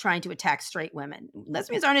 and trying to attack straight women?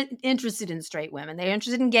 Lesbians aren't interested in straight women. They're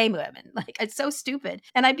interested in gay women. Like, it's so stupid.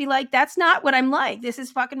 And I'd be like, that's not what I'm like. This is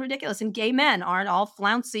fucking ridiculous. And gay men aren't all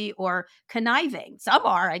flouncy or conniving. Some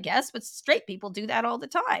are, I guess, but straight people do that all the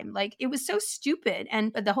time. Like, it was so stupid.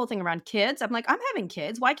 And the whole thing around kids, I'm like, I'm having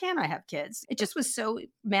kids. Why can't I have kids? It just was so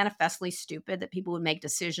manifestly stupid that people would make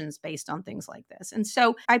decisions based on things like this. And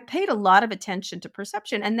so I paid a lot of attention to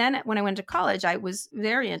perception. And then when I went to college, I was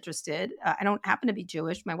very interested. I don't happen to be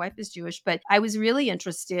Jewish. My wife is Jewish, but I was really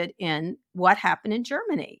interested in what happened in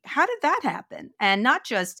Germany. How did that happen? And not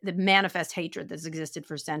just the manifest hatred that's existed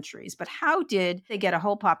for centuries, but how did they get a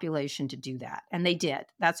whole population to do that? And they did.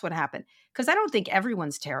 That's what happened. Because I don't think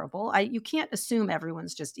everyone's terrible. You can't assume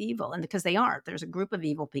everyone's just evil, and because they aren't. There's a group of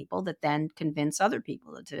evil people that then convince other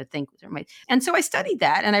people to think they're right. And so I studied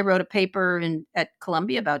that, and I wrote a paper at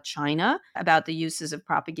Columbia about China, about the uses of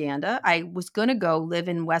propaganda. I was going to go live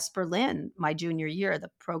in West Berlin my junior year.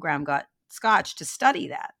 The program got Scotch to study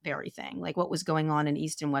that very thing, like what was going on in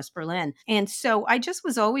East and West Berlin. And so I just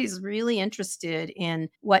was always really interested in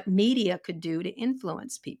what media could do to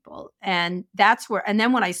influence people. And that's where, and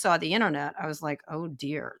then when I saw the internet, I was like, oh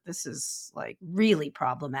dear, this is like really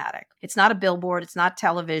problematic. It's not a billboard. It's not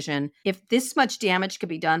television. If this much damage could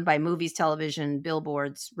be done by movies, television,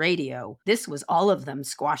 billboards, radio, this was all of them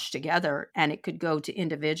squashed together and it could go to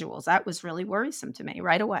individuals. That was really worrisome to me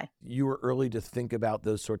right away. You were early to think about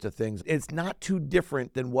those sorts of things. it's not too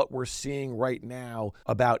different than what we're seeing right now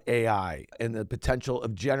about AI and the potential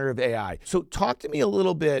of generative AI. So talk to me a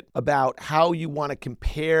little bit about how you want to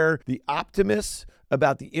compare the optimists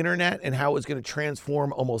about the internet and how it's going to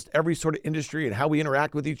transform almost every sort of industry and how we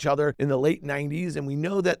interact with each other in the late 90s. And we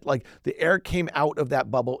know that like the air came out of that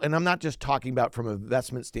bubble. And I'm not just talking about from an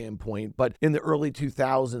investment standpoint, but in the early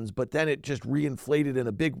 2000s, but then it just reinflated in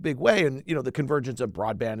a big, big way. And, you know, the convergence of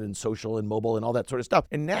broadband and social and mobile and all that sort of stuff.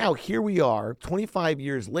 And now here we are 25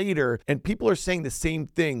 years later, and people are saying the same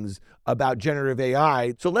things about generative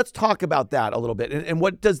AI. So let's talk about that a little bit. And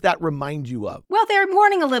what does that remind you of? Well, they're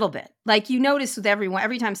warning a little bit. Like you notice with everyone,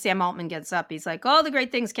 every time Sam Altman gets up, he's like, all the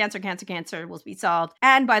great things, cancer will be solved.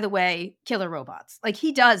 And by the way, killer robots. Like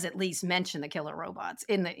he does at least mention the killer robots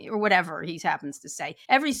or whatever he happens to say.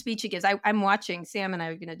 Every speech he gives, I'm watching, Sam and I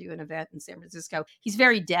are going to do an event in San Francisco. He's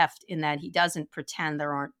very deft in that he doesn't pretend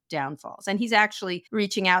there aren't downfalls. And he's actually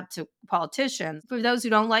reaching out to politicians. For those who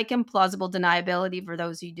don't like him, plausible deniability. For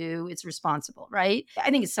those who do, it's responsible, right? I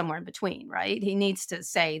think it's somewhere in between, right? He needs to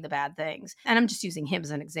say the bad things. And I'm just using him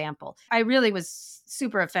as an example. I really was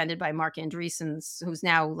super offended by Mark Andreessen's, who's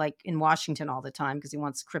now like in Washington all the time because he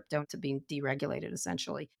wants crypto to be deregulated,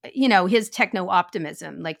 essentially. You know, his techno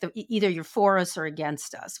optimism, like either you're for us or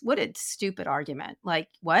against us. What a stupid argument. Like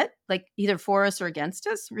what? Like either for us or against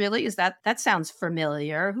us? Really? That sounds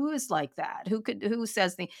familiar. Who is like that? Who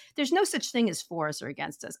says things? There's no such thing as for us or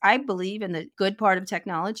against us. I believe in the good part of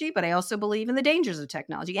technology, but I also believe in the dangers of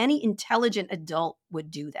technology. Any intelligent adult would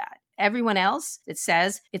do that. Everyone else that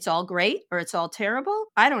says it's all great or it's all terrible,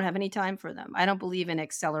 I don't have any time for them. I don't believe in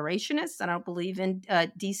accelerationists. I don't believe in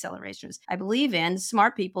decelerations. I believe in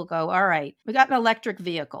smart people go, all right, we got an electric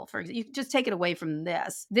vehicle. For example, you can just take it away from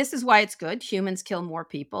this. This is why it's good. Humans kill more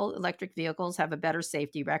people. Electric vehicles have a better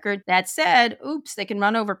safety record. That said, oops, they can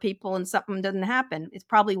run over people and something doesn't happen. It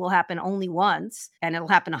probably will happen only once, and it'll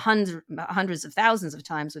happen hundreds of thousands of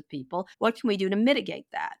times with people. What can we do to mitigate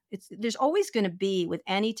that? There's always going to be with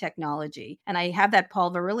any technology. And I have that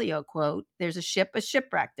Paul Virilio quote, there's a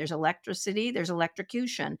shipwreck, there's electricity, there's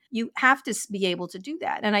electrocution. You have to be able to do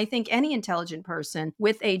that. And I think any intelligent person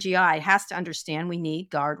with AGI has to understand we need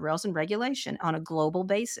guardrails and regulation on a global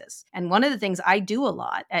basis. And one of the things I do a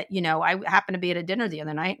lot I happened to be at a dinner the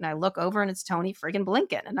other night and I look over and it's Tony friggin'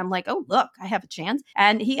 Blinken. And I'm like, oh, look, I have a chance.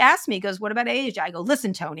 And he asked me, he goes, what about AGI? I go,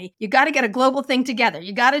 listen, Tony, you got to get a global thing together.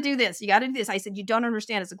 You got to do this. You got to do this. I said, you don't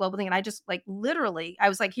understand. It's a global thing. And I just like literally, I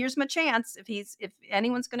was like, here's my chance. If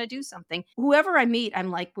anyone's going to do something, whoever I meet,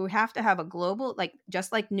 I'm like, we have to have a global, like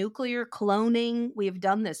just like nuclear cloning. We have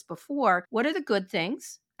done this before. What are the good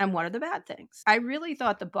things? And what are the bad things? I really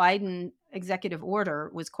thought the Biden executive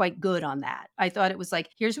order was quite good on that. I thought it was like,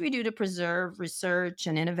 here's what we do to preserve research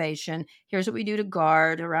and innovation. Here's what we do to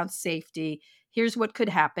guard around safety. Here's what could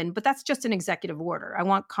happen. But that's just an executive order. I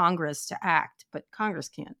want Congress to act, but Congress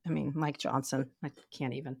can't. I mean, Mike Johnson, I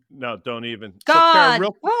can't even. No, don't even. God.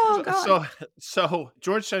 So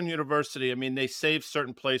Georgetown University, I mean, they save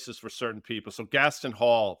certain places for certain people. So Gaston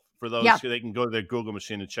Hall, for those who they can go to their Google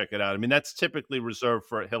machine and check it out. I mean, that's typically reserved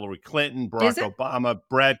for Hillary Clinton, Barack Obama,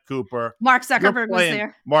 Brad Cooper. Mark Zuckerberg was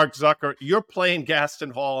there. Mark Zucker. You're playing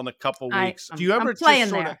Gaston Hall in a couple weeks. Do you ever just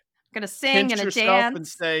sort of going to sing and dance and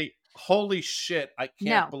say, holy shit, I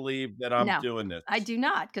can't believe that I'm doing this. I do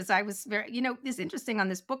not, because I was very, it's interesting on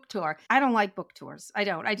this book tour. I don't like book tours. I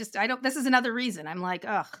don't. This is another reason. I'm like,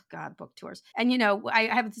 oh, God, book tours. And, I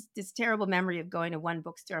have this terrible memory of going to one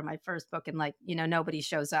bookstore on my first book and like, nobody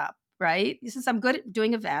shows up. Right? Since I'm good at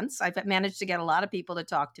doing events, I've managed to get a lot of people to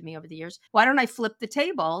talk to me over the years. Why don't I flip the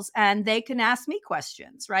tables and they can ask me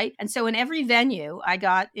questions, right? And so in every venue I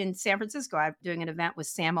got in San Francisco, I'm doing an event with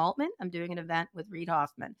Sam Altman. I'm doing an event with Reid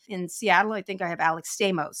Hoffman. In Seattle, I think I have Alex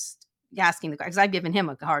Stamos asking because I've given him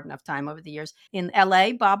a hard enough time over the years. In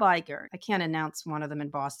LA, Bob Iger. I can't announce one of them in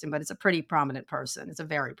Boston, but it's a pretty prominent person. It's a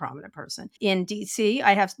very prominent person. In DC,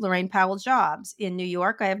 I have Lorraine Powell Jobs. In New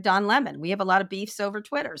York, I have Don Lemon. We have a lot of beefs over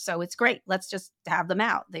Twitter, so it's great. Let's just have them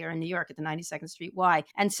out. They are in New York at the 92nd Street Y.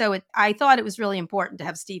 And so I thought it was really important to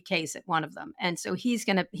have Steve Case at one of them. And so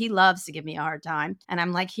he loves to give me a hard time. And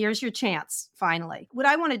I'm like, here's your chance, finally. What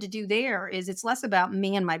I wanted to do there is it's less about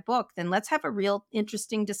me and my book than let's have a real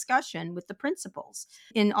interesting discussion with the principals.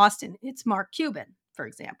 In Austin, it's Mark Cuban, for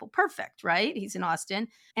example. Perfect, right? He's in Austin.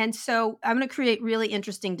 And so I'm going to create really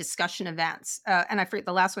interesting discussion events. And I forget,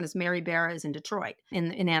 the last one is Mary Barra is in Detroit,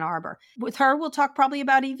 in Ann Arbor. With her, we'll talk probably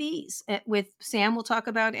about EVs. With Sam, we'll talk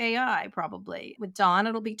about AI, probably. With Don,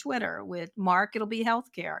 it'll be Twitter. With Mark, it'll be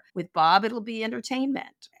healthcare. With Bob, it'll be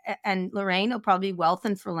entertainment. And Lorraine will probably be Wealth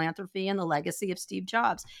and Philanthropy and the Legacy of Steve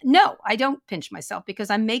Jobs. No, I don't pinch myself because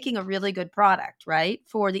I'm making a really good product, right?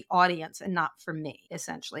 For the audience and not for me,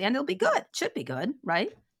 essentially. And it'll be good. Should be good,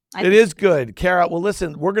 right? It is good. Kara, well,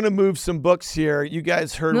 listen, we're going to move some books here. You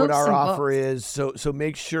guys heard what our offer is. So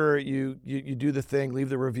make sure you do the thing, leave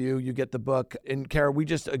the review, you get the book. And Kara, we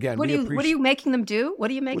just, again, what are you making them do?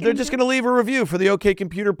 What are you making They're just going to leave a review for the OK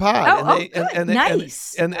Computer Pod.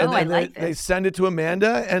 Nice. They send it to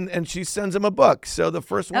Amanda and she sends them a book. So the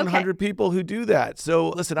first 100 people who do that. So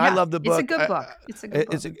listen, I love the book. It's a good book.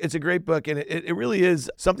 It's a great book. And it really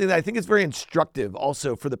is something that I think is very instructive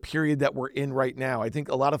also for the period that we're in right now. I think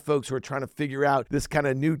a lot of folks who are trying to figure out this kind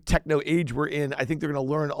of new techno age we're in, I think they're going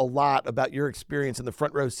to learn a lot about your experience in the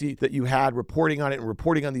front row seat that you had reporting on it and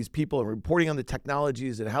reporting on these people and reporting on the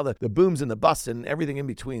technologies and how the booms and the busts and everything in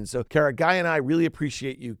between. So Kara, Guy and I really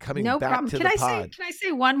appreciate you coming back to the pod. Can I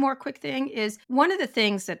say one more quick thing? Is one of the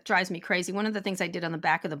things that drives me crazy, one of the things I did on the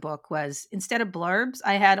back of the book was instead of blurbs,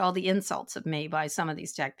 I had all the insults of me by some of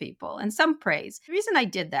these tech people and some praise. The reason I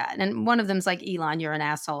did that, and one of them's like, Elon, you're an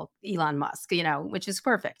asshole, Elon Musk, which is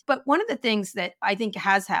perfect. But one of the things that I think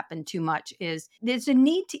has happened too much is there's a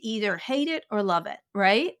need to either hate it or love it,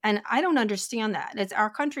 right? And I don't understand that. Our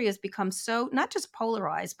country has become so not just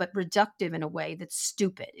polarized, but reductive in a way that's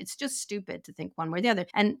stupid. It's just stupid to think one way or the other.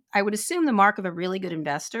 And I would assume the mark of a really good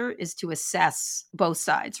investor is to assess both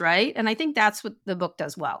sides, right? And I think that's what the book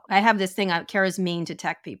does well. I have this thing, Kara's mean to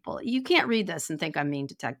tech people. You can't read this and think I'm mean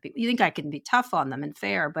to tech people. You think I can be tough on them and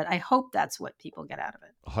fair, but I hope that's what people get out of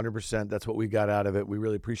it. 100%. That's what we got out of it. We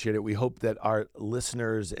really appreciate it. We hope that our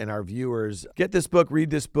listeners and our viewers get this book,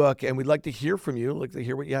 read this book, and we'd like to hear from you. We'd like to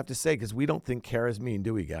hear what you have to say because we don't think Kara's mean,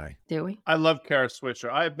 do we, Guy? Do we? I love Kara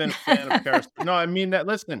Swisher. I've been a fan of Kara. No, I mean that.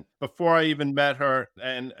 Listen, before I even met her,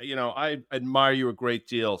 and I admire you a great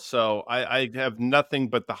deal. So I have nothing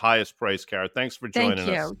but the highest praise, Kara. Thanks for joining us.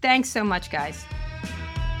 Thank you. Thanks so much, guys.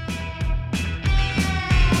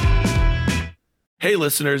 Hey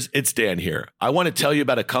listeners, it's Dan here. I want to tell you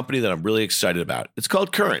about a company that I'm really excited about. It's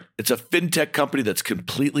called Current. It's a fintech company that's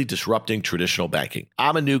completely disrupting traditional banking.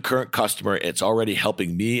 I'm a new Current customer, and it's already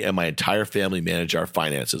helping me and my entire family manage our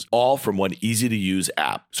finances, all from one easy-to-use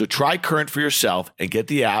app. So try Current for yourself and get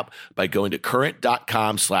the app by going to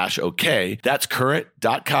current.com/OK. That's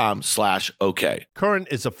current.com/OK. Current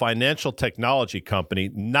is a financial technology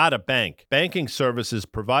company, not a bank. Banking services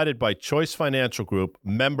provided by Choice Financial Group,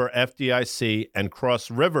 member FDIC, and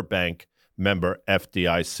Cross River Bank, member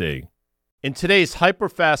FDIC. In today's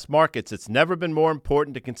hyper-fast markets, it's never been more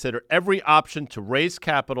important to consider every option to raise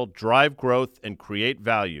capital, drive growth, and create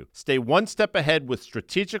value. Stay one step ahead with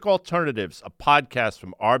Strategic Alternatives, a podcast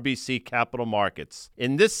from RBC Capital Markets.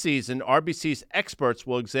 In this season, RBC's experts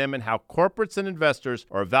will examine how corporates and investors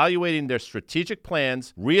are evaluating their strategic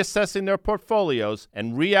plans, reassessing their portfolios,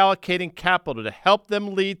 and reallocating capital to help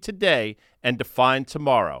them lead today and define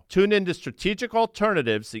tomorrow. Tune in to Strategic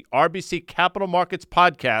Alternatives, the RBC Capital Markets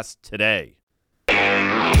podcast today.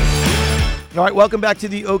 All right, welcome back to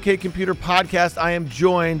the OK Computer Podcast. I am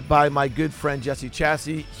joined by my good friend, Chasse.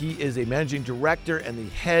 He is a managing director and the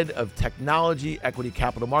head of technology equity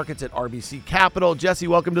capital markets at RBC Capital. Jesse,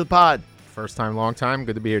 welcome to the pod. First time, long time.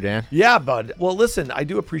 Good to be here, Dan. Yeah, bud. Well, listen, I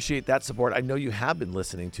do appreciate that support. I know you have been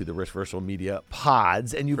listening to the Risk Virtual Media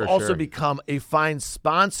pods, and you've also become a fine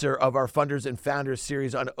sponsor of our Funders and Founders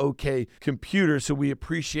series on OK Computer, so we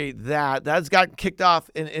appreciate that. That's gotten kicked off,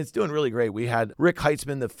 and it's doing really great. We had Rick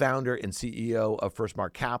Heitzman, the founder and CEO of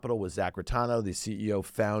Firstmark Capital, with Zach Rotano, the CEO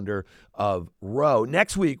founder of Row.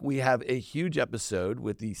 Next week, we have a huge episode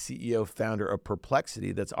with the CEO founder of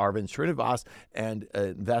Perplexity. That's Arvind Srinivas, and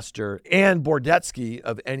investor and Bordetsky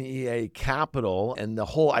of NEA Capital. And the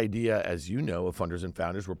whole idea, as you know, of Funders and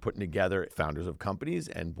Founders, we're putting together founders of companies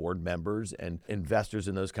and board members and investors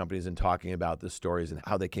in those companies and talking about the stories and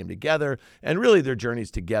how they came together and really their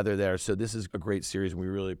journeys together there. So this is a great series, and we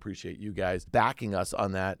really appreciate you guys backing us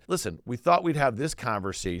on that. Listen, we thought we'd have this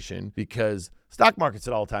conversation because stock market's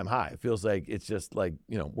at all-time high. It feels like it's just like,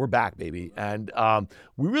 we're back, baby. And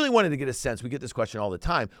we really wanted to get a sense. We get this question all the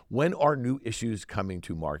time. When are new issues coming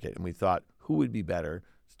to market? And we thought, who would be better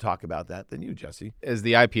to talk about that than you, Jesse? As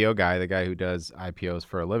the IPO guy, the guy who does IPOs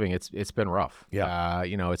for a living, it's been rough. Yeah.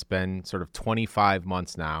 It's been sort of 25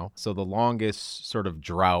 months now. So the longest sort of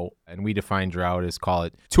drought, and we define drought as, call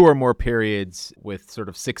it 2 or more periods with sort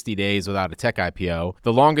of 60 days without a tech IPO,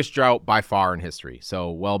 the longest drought by far in history.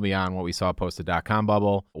 So well beyond what we saw post the dot-com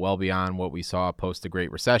bubble, well beyond what we saw post the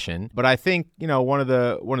Great Recession. But I think, one of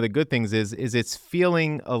the good things is it's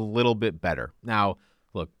feeling a little bit better. Now,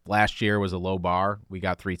 look, last year was a low bar. We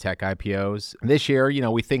got 3 tech IPOs. This year,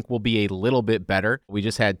 we think we'll be a little bit better. We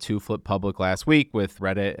just had 2 flip public last week with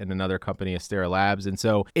Reddit and another company, Astera Labs. And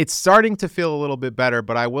so it's starting to feel a little bit better.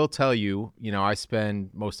 But I will tell you, I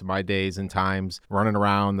spend most of my days and times running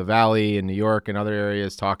around the Valley in New York and other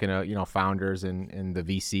areas talking to, founders and the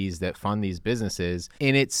VCs that fund these businesses.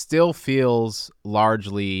 And it still feels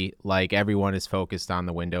largely like everyone is focused on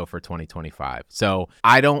the window for 2025. So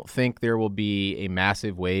I don't think there will be a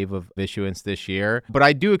massive wave of issuance this year, but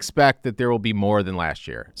I do expect that there will be more than last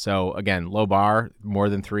year. So again, low bar, more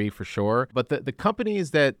than 3 for sure. But the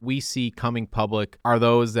companies that we see coming public are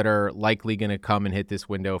those that are likely going to come and hit this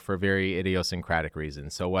window for very idiosyncratic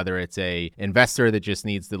reasons. So whether it's a investor that just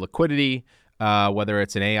needs the liquidity, whether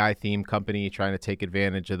it's an AI theme company trying to take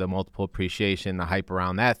advantage of the multiple appreciation, the hype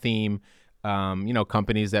around that theme,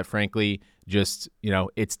 companies that frankly just,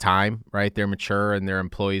 it's time, right? They're mature and their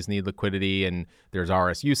employees need liquidity, and there's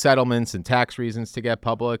RSU settlements and tax reasons to get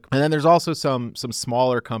public. And then there's also some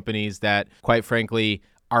smaller companies that, quite frankly,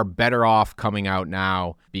 are better off coming out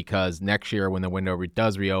now, because next year when the window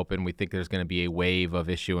does reopen, we think there's going to be a wave of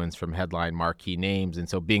issuance from headline marquee names. And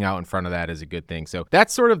so being out in front of that is a good thing. So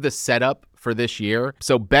that's sort of the setup for this year.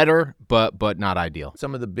 So better, but not ideal.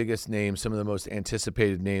 Some of the biggest names, some of the most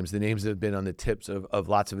anticipated names, the names that have been on the tips of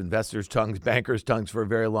lots of investors' tongues, bankers' tongues for a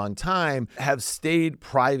very long time, have stayed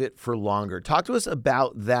private for longer. Talk to us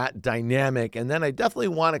about that dynamic. And then I definitely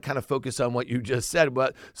want to kind of focus on what you just said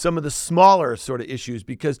about some of the smaller sort of issues,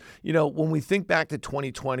 because, when we think back to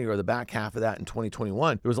 2020 or the back half of that in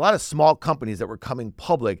 2021, there was a lot of small companies that were coming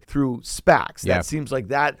public through SPACs. Yeah. That seems like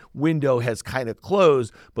that window has kind of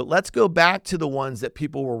closed, but let's go back to the ones that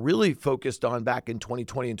people were really focused on back in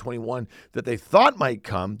 2020 and 21 that they thought might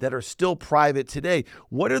come, that are still private today.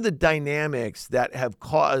 What are the dynamics that have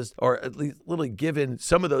caused, or at least literally given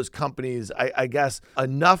some of those companies, I guess,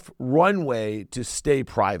 enough runway to stay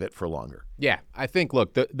private for longer? Yeah, I think,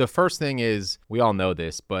 look, the first thing is, we all know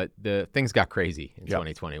this, but the things got crazy in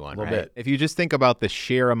 2021, right? Bit. If you just think about the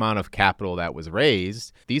sheer amount of capital that was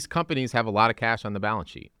raised, these companies have a lot of cash on the balance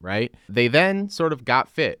sheet, right? They then sort of got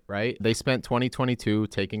fit, right? They spent 2022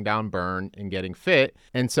 taking down burn and getting fit.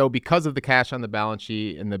 And so because of the cash on the balance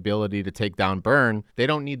sheet and the ability to take down burn, they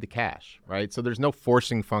don't need the cash, right? So there's no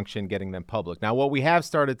forcing function getting them public. Now, what we have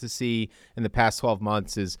started to see in the past 12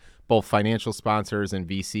 months is both financial sponsors and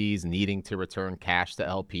VCs needing to return cash to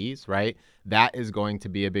LPs, right? That is going to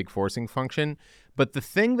be a big forcing function. But the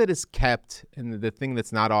thing that is kept, and the thing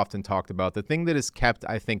that's not often talked about, the thing that has kept,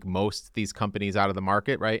 I think, most these companies out of the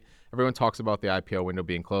market, right? Everyone talks about the IPO window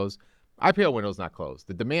being closed. IPO window is not closed.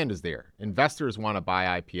 The demand is there. Investors want to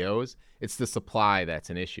buy IPOs. It's the supply that's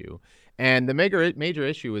an issue. And the major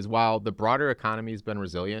issue is, while the broader economy has been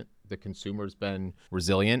resilient, the consumer's been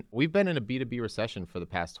resilient, we've been in a B2B recession for the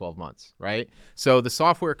past 12 months, right? So the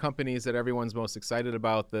software companies that everyone's most excited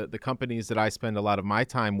about, the companies that I spend a lot of my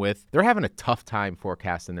time with, they're having a tough time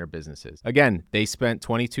forecasting their businesses. Again, they spent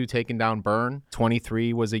 22 taking down burn.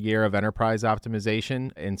 23 was a year of enterprise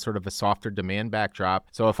optimization and sort of a softer demand backdrop.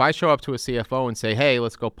 So if I show up to a CFO and say, hey,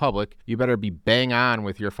 let's go public, you better be bang on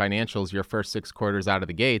with your financials your first 6 quarters out of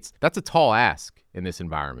the gates. That's a tall ask in this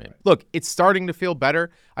environment. Look, it's starting to feel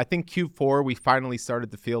better. I think Q4, we finally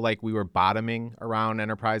started to feel like we were bottoming around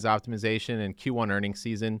enterprise optimization, and Q4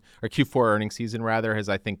 earnings season rather, has,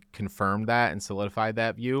 I think, confirmed that and solidified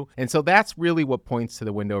that view. And so that's really what points to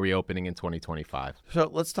the window reopening in 2025. So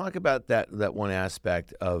let's talk about that one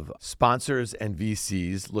aspect of sponsors and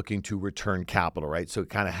VCs looking to return capital, right? So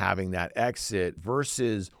kind of having that exit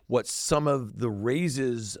versus what some of the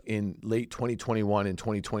raises in late 2021 and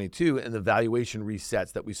 2022 and the valuation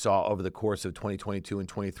resets that we saw over the course of 2022 and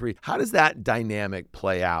 23. How does that dynamic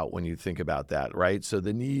play out when you think about that, right? So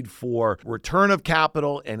the need for return of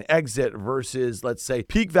capital and exit versus, let's say,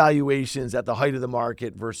 peak valuations at the height of the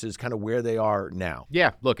market versus kind of where they are now.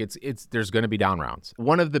 Yeah, look, it's there's going to be down rounds.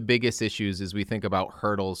 One of the biggest issues as we think about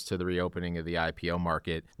hurdles to the reopening of the IPO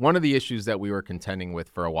market, one of the issues that we were contending with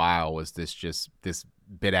for a while was this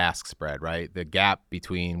bid-ask spread, right? The gap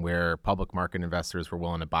between where public market investors were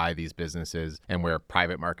willing to buy these businesses and where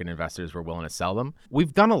private market investors were willing to sell them.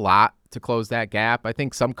 We've done a lot to close that gap. I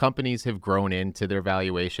think some companies have grown into their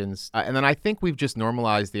valuations. And then I think we've just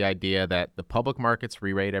normalized the idea that the public markets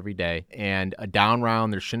re-rate every day, and a down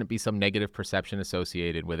round, there shouldn't be some negative perception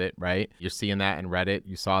associated with it, right? You're seeing that in Reddit.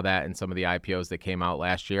 You saw that in some of the IPOs that came out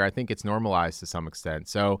last year. I think it's normalized to some extent.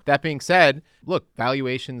 So that being said, look,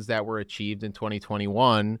 valuations that were achieved in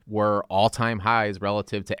 2021 were all-time highs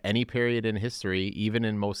relative to any period in history, even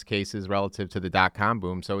in most cases relative to the dot-com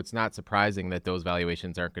boom. So it's not surprising that those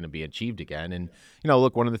valuations aren't going to be achieved achieved again. And,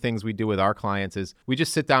 look, one of the things we do with our clients is we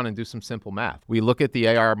just sit down and do some simple math. We look at the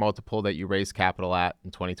AR multiple that you raised capital at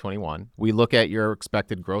in 2021. We look at your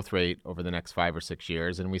expected growth rate over the next 5 or 6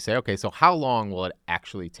 years, and we say, okay, so how long will it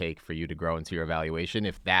actually take for you to grow into your valuation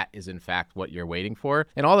if that is in fact what you're waiting for?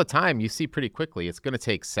 And all the time, you see pretty quickly, it's going to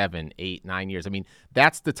take 7, 8, 9 years. I mean,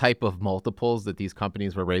 that's the type of multiples that these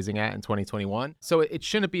companies were raising at in 2021. So it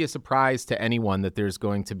shouldn't be a surprise to anyone that there's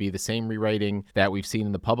going to be the same rewriting that we've seen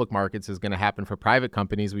in the public markets is going to happen for private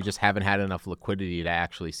companies. We just haven't had enough liquidity to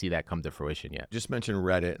actually see that come to fruition yet. Just mentioned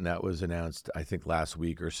Reddit, and that was announced, I think, last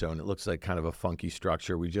week or so, and it looks like kind of a funky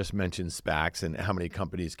structure. We just mentioned SPACs and how many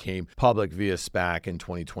companies came public via SPAC in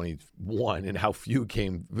 2021 and how few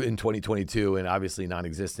came in 2022 and obviously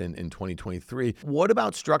non-existent in 2023. What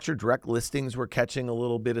about structured direct listings were catching a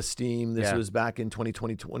little bit of steam? This was back in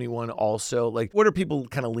 2021 also. Like, what are people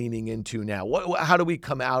kind of leaning into now? How do we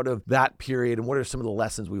come out of that period, and what are some of the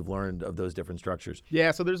lessons we've learned of those different structures?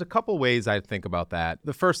 Yeah, so there's a couple ways I think about that.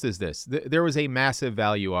 The first is this. There was a massive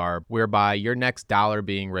value arb whereby your next dollar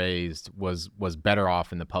being raised was better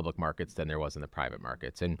off in the public markets than there was in the private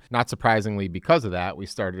markets. And not surprisingly, because of that, we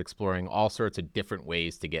started exploring all sorts of different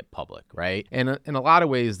ways to get public, right? And in a lot of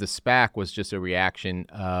ways, the SPAC was just a reaction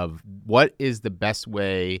of what is the best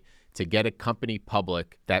way to get a company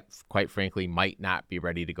public that, quite frankly, might not be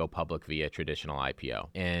ready to go public via traditional IPO.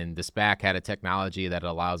 And the SPAC had a technology that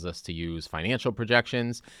allows us to use financial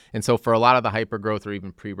projections. And so for a lot of the hypergrowth or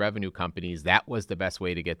even pre-revenue companies, that was the best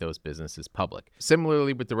way to get those businesses public.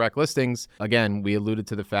 Similarly with direct listings, again, we alluded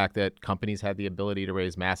to the fact that companies had the ability to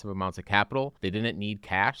raise massive amounts of capital. They didn't need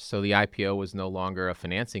cash, so the IPO was no longer a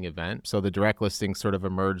financing event. So the direct listing sort of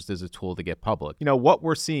emerged as a tool to get public. What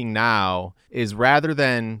we're seeing now is rather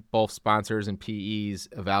than both sponsors and PEs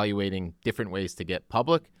evaluating different ways to get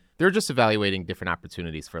public, they're just evaluating different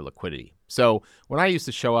opportunities for liquidity. So when I used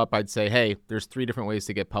to show up, I'd say, hey, there's 3 different ways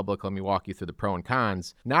to get public. Let me walk you through the pro and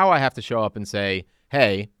cons. Now I have to show up and say,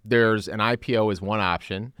 hey, there's an IPO is one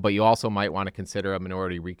option, but you also might want to consider a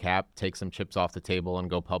minority recap, take some chips off the table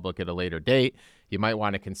and go public at a later date. You might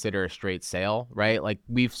want to consider a straight sale, right? Like,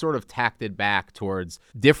 we've sort of tacked it back towards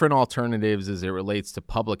different alternatives as it relates to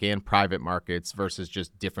public and private markets versus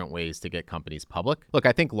just different ways to get companies public. Look,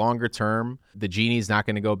 I think longer term, the genie's not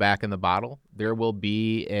going to go back in the bottle. There will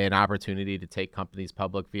be an opportunity to take companies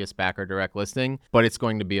public via SPAC or direct listing, but it's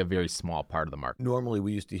going to be a very small part of the market. Normally,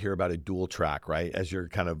 we used to hear about a dual track, right? As you're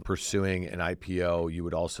kind of pursuing an IPO, you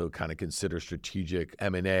would also kind of consider strategic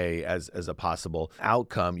M&A as a possible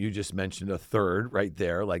outcome. You just mentioned a third right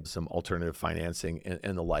there, like some alternative financing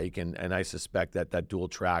and the like. And I suspect that dual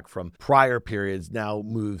track from prior periods now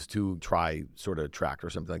moves to try sort of track or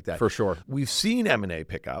something like that. For sure. We've seen M&A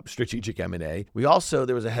pick up, strategic M&A. We also,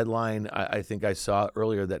 there was a headline I think I saw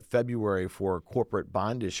earlier that February for corporate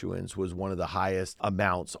bond issuance was one of the highest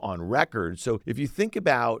amounts on record. So if you think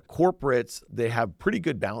about corporates, they have pretty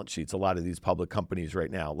good balance sheets, a lot of these public companies right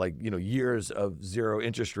now, like, years of zero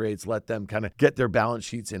interest rates, let them kind of get their balance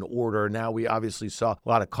sheets in order. Now we obviously saw a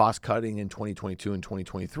lot of cost cutting in 2022 and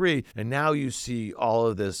 2023. And now you see all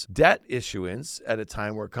of this debt issuance at a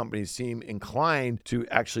time where companies seem inclined to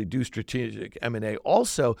actually do strategic M&A.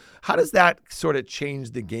 Also, how does that sort of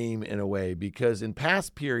change the game in a way? Because in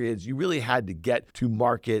past periods, you really had to get to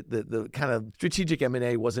market. The kind of strategic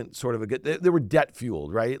M&A wasn't sort of a good, they were debt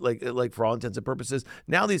fueled, right? Like for all intents and purposes.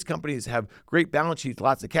 Now these companies have great balance sheets,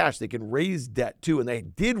 lots of cash. They can raise debt too. And they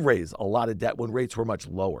did raise a lot of debt when rates were much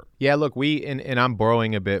lower. Yeah, look, and I'm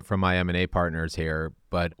borrowing a bit from my M&A partners here,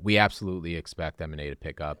 but we absolutely expect M&A to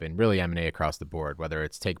pick up, and really M&A across the board, whether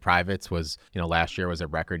it's take privates was, last year was a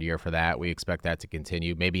record year for that. We expect that to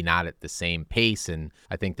continue, maybe not at the same pace. And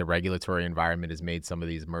I think the regulatory environment has made some of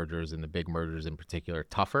these mergers, and the big mergers in particular,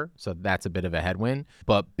 tougher. So that's a bit of a headwind.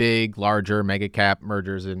 But big, larger, mega cap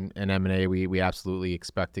mergers in M&A, we absolutely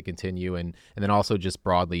expect to continue. And then also just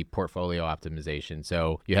broadly portfolio optimization.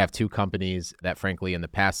 So you have 2 companies that frankly in the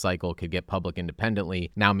past cycle could get public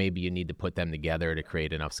independently. Now maybe you need to put them together to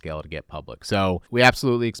create enough scale to get public. So we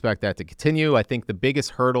absolutely expect that to continue. I think the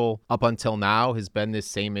biggest hurdle up until now has been this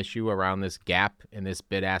same issue around this gap and this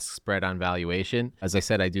bid-ask spread on valuation. As I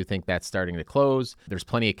said, I do think that's starting to close. There's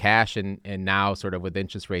plenty of cash, and now sort of with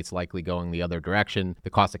interest rates likely going the other direction, the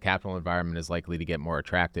cost of capital environment is likely to get more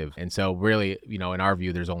attractive. And so really, in our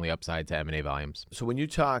view, there's only upside to M&A volumes. So when you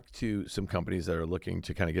talk to some companies that are looking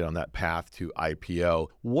to kind of get on that path to IPO,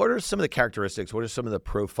 what are some of the characteristics, what are some of the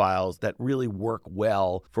profiles that really work well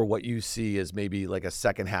well for what you see as maybe like a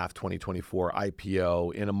second half 2024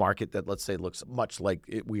 IPO in a market that, let's say, looks much like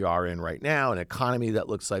we are in right now, an economy that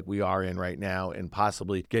looks like we are in right now, and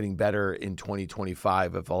possibly getting better in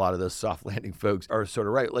 2025 if a lot of those soft landing folks are sort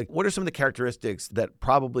of right? Like, what are some of the characteristics that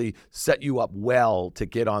probably set you up well to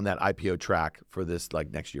get on that IPO track for this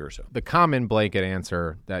like next year or so? The common blanket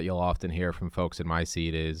answer that you'll often hear from folks in my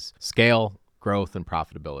seat is scale, growth, and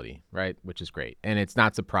profitability, right? Which is great. And it's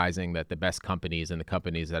not surprising that the best companies and the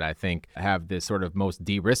companies that I think have this sort of most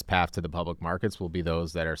de-risk path to the public markets will be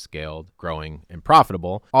those that are scaled, growing, and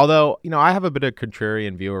profitable. Although, I have a bit of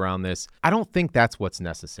contrarian view around this. I don't think that's what's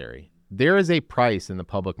necessary. There is a price in the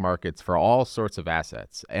public markets for all sorts of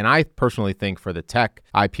assets. And I personally think for the tech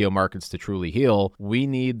IPO markets to truly heal, we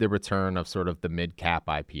need the return of sort of the mid-cap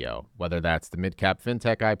IPO, whether that's the mid-cap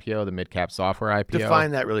fintech IPO, the mid-cap software IPO.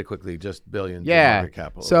 Define that really quickly, just billions of market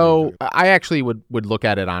capital. So I actually would look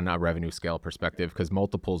at it on a revenue scale perspective because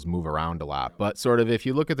multiples move around a lot. But sort of if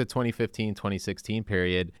you look at the 2015, 2016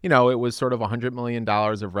 period, it was sort of $100 million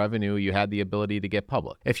of revenue. You had the ability to get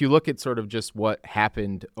public. If you look at sort of just what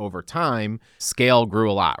happened over time, scale grew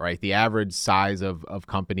a lot, right? The average size of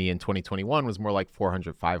company in 2021 was more like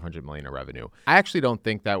 400, 500 million of revenue. I actually don't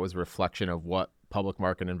think that was a reflection of what public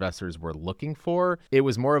market investors were looking for. It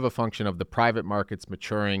was more of a function of the private markets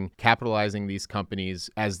maturing, capitalizing these companies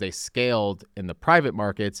as they scaled in the private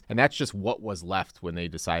markets. And that's just what was left when they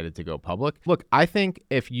decided to go public. Look, I think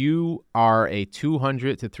if you are a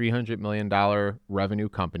 $200 to $300 million revenue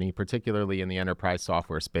company, particularly in the enterprise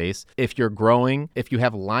software space, if you're growing, if you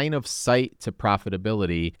have line of sight to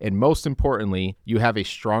profitability, and most importantly, you have a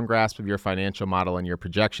strong grasp of your financial model and your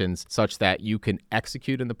projections such that you can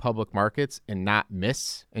execute in the public markets and not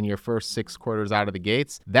miss in your first 6 quarters out of the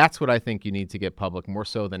gates, that's what I think you need to get public, more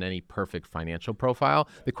so than any perfect financial profile.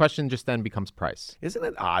 The question just then becomes price. Isn't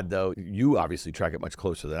it odd, though? You obviously track it much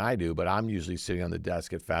closer than I do, but I'm usually sitting on the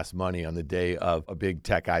desk at Fast Money on the day of a big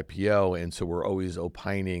tech IPO, and so we're always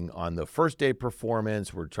opining on the first day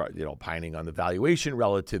performance. We're opining on the valuation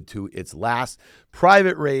relative to its last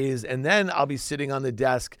private raise, and then I'll be sitting on the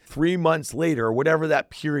desk 3 months later, or whatever that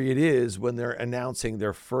period is, when they're announcing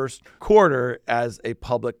their first quarter as a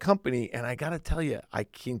public company. And I got to tell you, I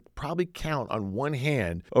can probably count on one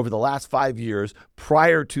hand over the last 5 years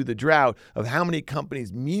prior to the drought of how many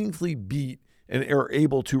companies meaningfully beat and are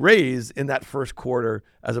able to raise in that first quarter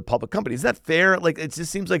as a public company. Is that fair? Like, it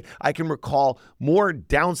just seems like I can recall more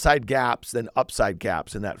downside gaps than upside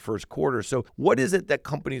gaps in that first quarter. So what is it that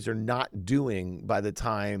companies are not doing by the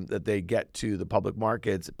time that they get to the public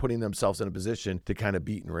markets, putting themselves in a position to kind of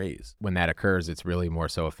beat and raise? When that occurs, it's really more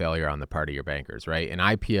so a failure on the part of your bankers, right? An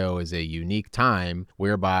IPO is a unique time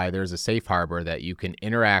whereby there's a safe harbor that you can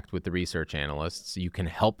interact with the research analysts. You can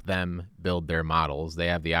help them build their models. They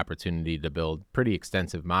have the opportunity to build pretty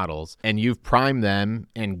extensive models, and you've primed them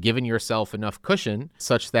and given yourself enough cushion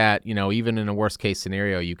such that, even in a worst case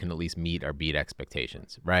scenario, you can at least meet or beat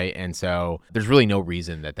expectations, right? And so there's really no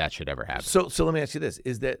reason that should ever happen. So let me ask you this.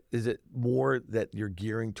 Is it more that you're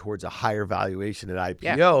gearing towards a higher valuation at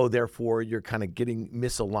IPO, therefore you're kind of getting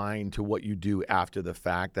misaligned to what you do after the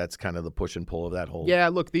fact? That's kind of the push and pull of that whole... Yeah,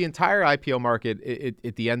 look, the entire IPO market,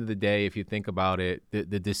 at the end of the day, if you think about it,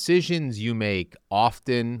 the decisions you make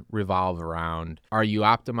often revolve around, are you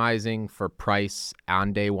optimizing for price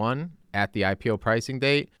on day one at the IPO pricing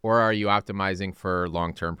date, or are you optimizing for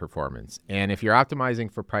long-term performance? And if you're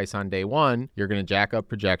optimizing for price on day one, you're going to jack up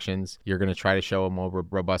projections. You're going to try to show a more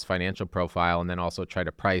robust financial profile, and then also try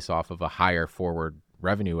to price off of a higher forward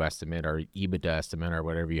revenue estimate or EBITDA estimate or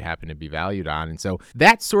whatever you happen to be valued on. And so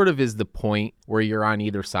that sort of is the point where you're on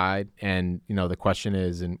either side. And, the question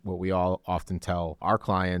is, and what we all often tell our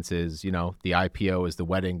clients is, the IPO is the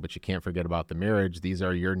wedding, but you can't forget about the marriage. These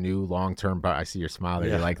are your new long-term, I see your smile there.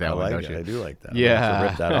 You like that one, don't you? I do like that. Yeah. I'll have to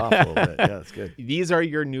rip that off a little bit. Yeah, that's good. These are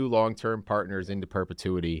your new long-term partners into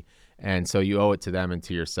perpetuity. And so you owe it to them and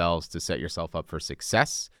to yourselves to set yourself up for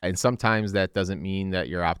success. And sometimes that doesn't mean that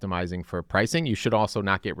you're optimizing for pricing. You should also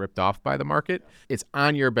not get ripped off by the market. It's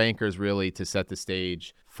on your bankers really to set the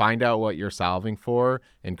stage, find out what you're solving for,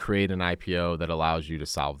 and create an IPO that allows you to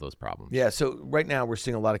solve those problems. Yeah, so right now we're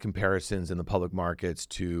seeing a lot of comparisons in the public markets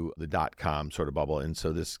to the .com sort of bubble. And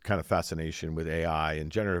so this kind of fascination with AI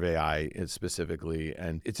and generative AI specifically.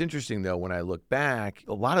 And it's interesting, though, when I look back,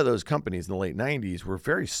 a lot of those companies in the late 90s were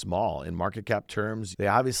very small in market cap terms. They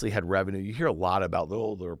obviously had revenue. You hear a lot about, they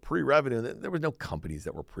were pre-revenue. There was no companies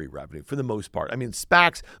that were pre-revenue for the most part. I mean,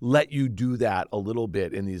 SPACs let you do that a little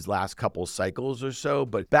bit in these last couple cycles or so,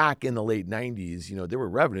 but back in the late 90s, there were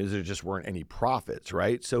revenues, there just weren't any profits,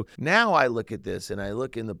 right? So now I look at this and I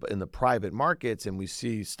look in the private markets and we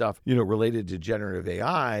see stuff, related to generative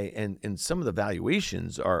AI, and some of the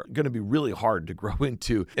valuations are going to be really hard to grow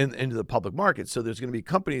into the public market. So there's going to be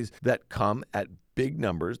companies that come at big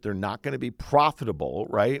numbers. They're not going to be profitable,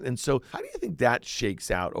 right? And so how do you think that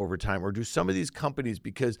shakes out over time? Or do some of these companies,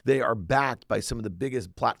 because they are backed by some of the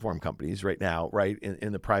biggest platform companies right now, right,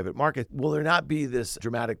 in the private market, will there not be this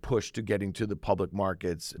dramatic push to getting to the public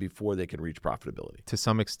markets before they can reach profitability? To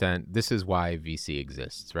some extent, this is why VC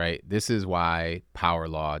exists, right? This is why power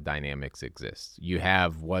law dynamics exists. You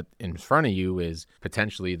have what in front of you is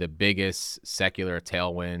potentially the biggest secular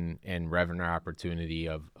tailwind and revenue opportunity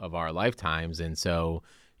of our lifetimes. And so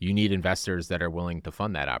you need investors that are willing to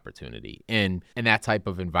fund that opportunity. And in that type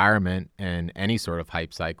of environment and any sort of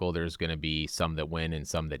hype cycle, there's going to be some that win and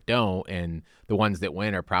some that don't. And the ones that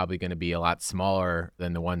win are probably going to be a lot smaller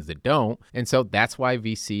than the ones that don't. And so that's why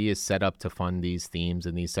VC is set up to fund these themes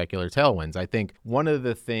and these secular tailwinds. I think one of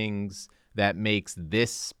the things that makes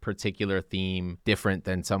this particular theme different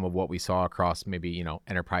than some of what we saw across maybe,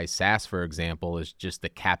 enterprise SaaS, for example, is just the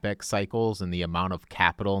CapEx cycles and the amount of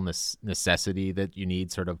capital and the necessity that you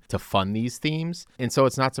need sort of to fund these themes. And so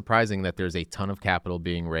it's not surprising that there's a ton of capital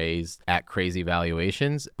being raised at crazy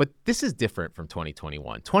valuations. But this is different from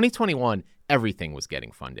 2021. 2021, everything was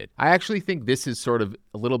getting funded. I actually think this is sort of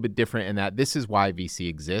a little bit different in that this is why VC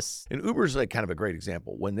exists. And Uber's like kind of a great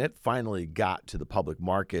example. When it finally got to the public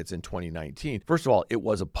markets in 2019, first of all, it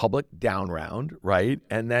was a public down round, right?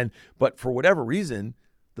 And then, but for whatever reason,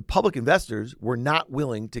 the public investors were not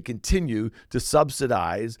willing to continue to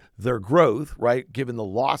subsidize their growth, right, given the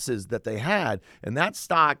losses that they had. And that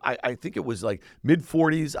stock, I think it was like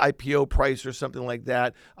mid-40s IPO price or something like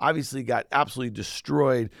that, obviously got absolutely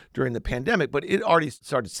destroyed during the pandemic, but it already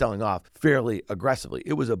started selling off fairly aggressively.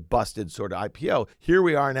 It was a busted sort of IPO. Here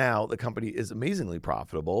we are now. The company is amazingly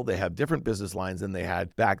profitable. They have different business lines than they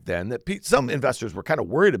had back then. That some investors were kind of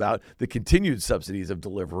worried about the continued subsidies of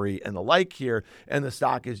delivery and the like here, and the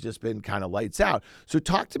stock has just been kind of lights out. So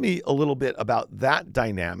talk to me a little bit about that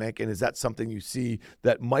dynamic, and is that something you see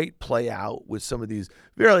that might play out with some of these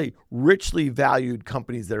very richly valued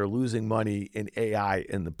companies that are losing money in AI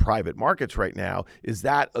in the private markets right now? Is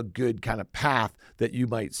that a good kind of path that you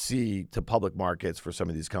might see to public markets for some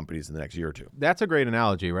of these companies in the next year or two? That's a great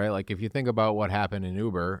analogy, right? Like if you think about what happened in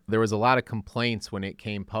Uber, there was a lot of complaints when it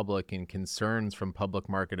came public and concerns from public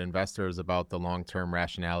market investors about the long-term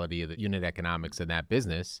rationality of the unit economics in that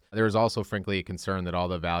business. There was also, frankly, a concern that all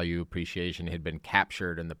the value appreciation had been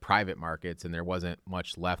captured in the private markets and there wasn't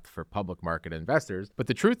much left for public market investors. But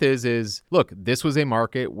the truth is, look, this was a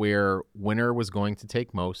market where winner was going to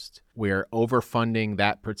take most. We're overfunding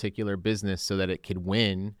that particular business so that it could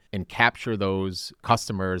win and capture those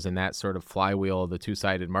customers, and that sort of flywheel of the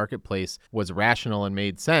two-sided marketplace was rational and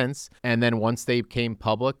made sense. And then once they came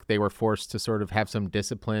public, they were forced to sort of have some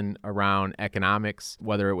discipline around economics,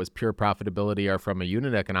 whether it was pure profitability or from a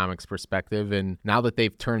unit economics perspective. And now that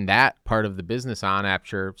they've turned that part of the business on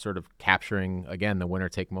after sort of capturing, again, the winner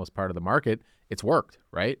take most part of the market, it's worked,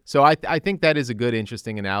 right? So I think that is a good,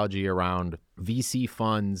 interesting analogy around VC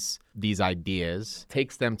funds these ideas,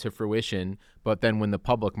 takes them to fruition, but then when the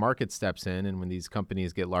public market steps in and when these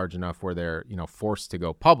companies get large enough where they're, forced to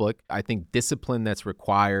go public, I think discipline that's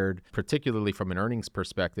required, particularly from an earnings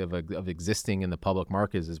perspective of existing in the public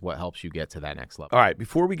markets, is what helps you get to that next level. All right,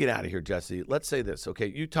 before we get out of here, Jesse, let's say this, okay?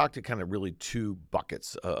 You talked to kind of really two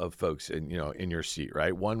buckets of folks in your seat,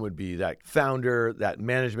 right? One would be that founder, that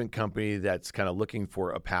management company that's kind of looking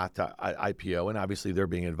for a path to IPO, and obviously they're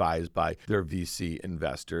being advised by their VC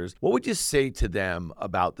investors. What would you say to them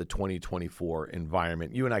about the 2024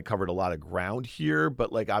 environment? You and I covered a lot of ground here,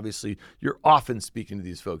 but obviously you're often speaking to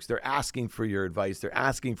these folks. They're asking for your advice. They're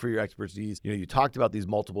asking for your expertise. You talked about these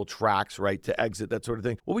multiple tracks, right, to exit, that sort of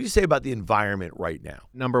thing. What would you say about the environment right now?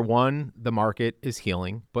 Number one, the market is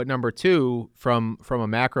healing. But number two, from a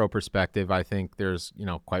macro perspective, I think there's,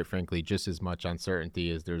 quite frankly, just as much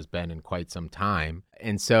uncertainty as there's been in quite some time.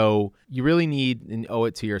 And so you really need and owe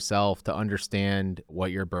it to yourself to understand what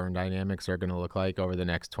your burn dynamics are going to look like over the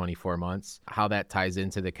next 24 months, how that ties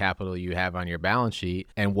into the capital you have on your balance sheet,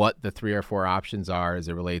 and what the 3 or 4 options are as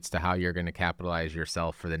it relates to how you're going to capitalize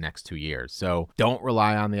yourself for the next 2 years. So don't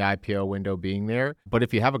rely on the IPO window being there. But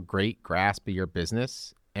if you have a great grasp of your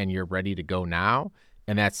business and you're ready to go now,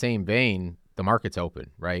 in that same vein, the market's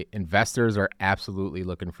open, right? Investors are absolutely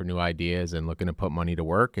looking for new ideas and looking to put money to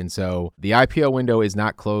work. And so the IPO window is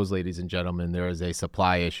not closed, ladies and gentlemen. There is a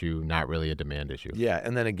supply issue, not really a demand issue. Yeah.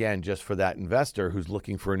 And then again, just for that investor who's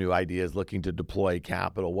looking for new ideas, looking to deploy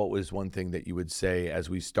capital, what was one thing that you would say as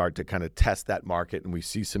we start to kind of test that market and we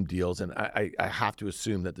see some deals? And I have to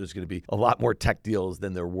assume that there's going to be a lot more tech deals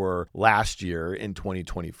than there were last year in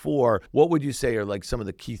 2024. What would you say are like some of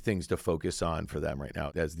the key things to focus on for them right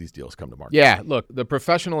now as these deals come to market? Yeah, look, the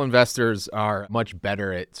professional investors are much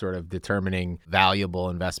better at sort of determining valuable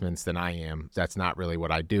investments than I am. That's not really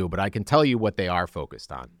what I do, but I can tell you what they are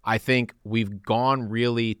focused on. I think we've gone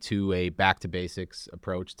really to a back to basics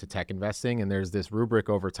approach to tech investing, and there's this rubric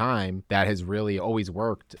over time that has really always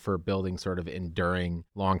worked for building sort of enduring,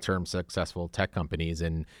 long-term successful tech companies.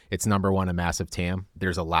 And it's number one, a massive TAM.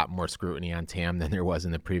 There's a lot more scrutiny on TAM than there was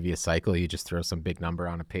in the previous cycle. You just throw some big number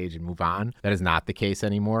on a page and move on. That is not the case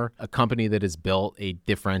anymore. A company that has built a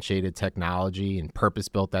differentiated technology and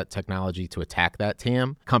purpose-built that technology to attack that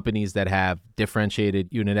TAM. Companies that have differentiated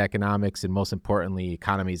unit economics and most importantly,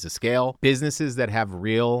 economies of scale. Businesses that have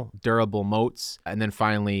real durable moats. And then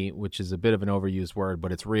finally, which is a bit of an overused word,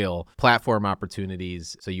 but it's real, platform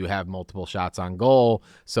opportunities. So you have multiple shots on goal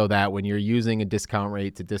so that when you're using a discount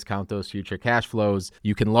rate to discount those future cash flows,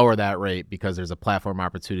 you can lower that rate because there's a platform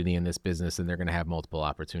opportunity in this business and they're going to have multiple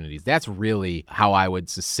opportunities. That's really how I would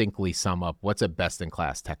succinctly sum up what's a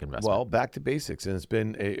best-in-class tech investment. Well, back to basics. And it's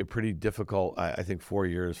been a pretty difficult, I think, 4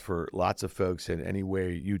 years for lots of folks. And any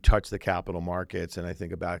way you touch the capital markets, and I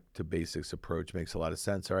think a back to basics approach makes a lot of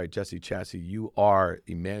sense. All right, Jesse Chasse, you are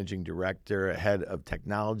a managing director, head of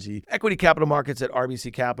technology, equity capital markets at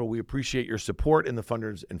RBC Capital. We appreciate your support in the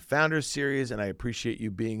Funders and Founders series, and I appreciate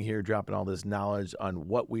you being here, dropping all this knowledge on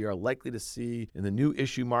what we are likely to see in the new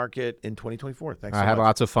issue market in 2024. Thanks so much. I had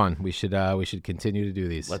lots of fun. We should continue to do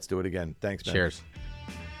these. Let's do it again. Thanks, man. Cheers.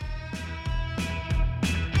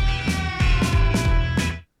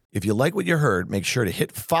 If you like what you heard, make sure to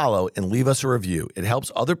hit follow and leave us a review. It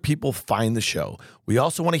helps other people find the show. We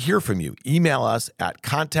also want to hear from you. Email us at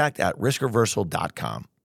contact@riskreversal.com.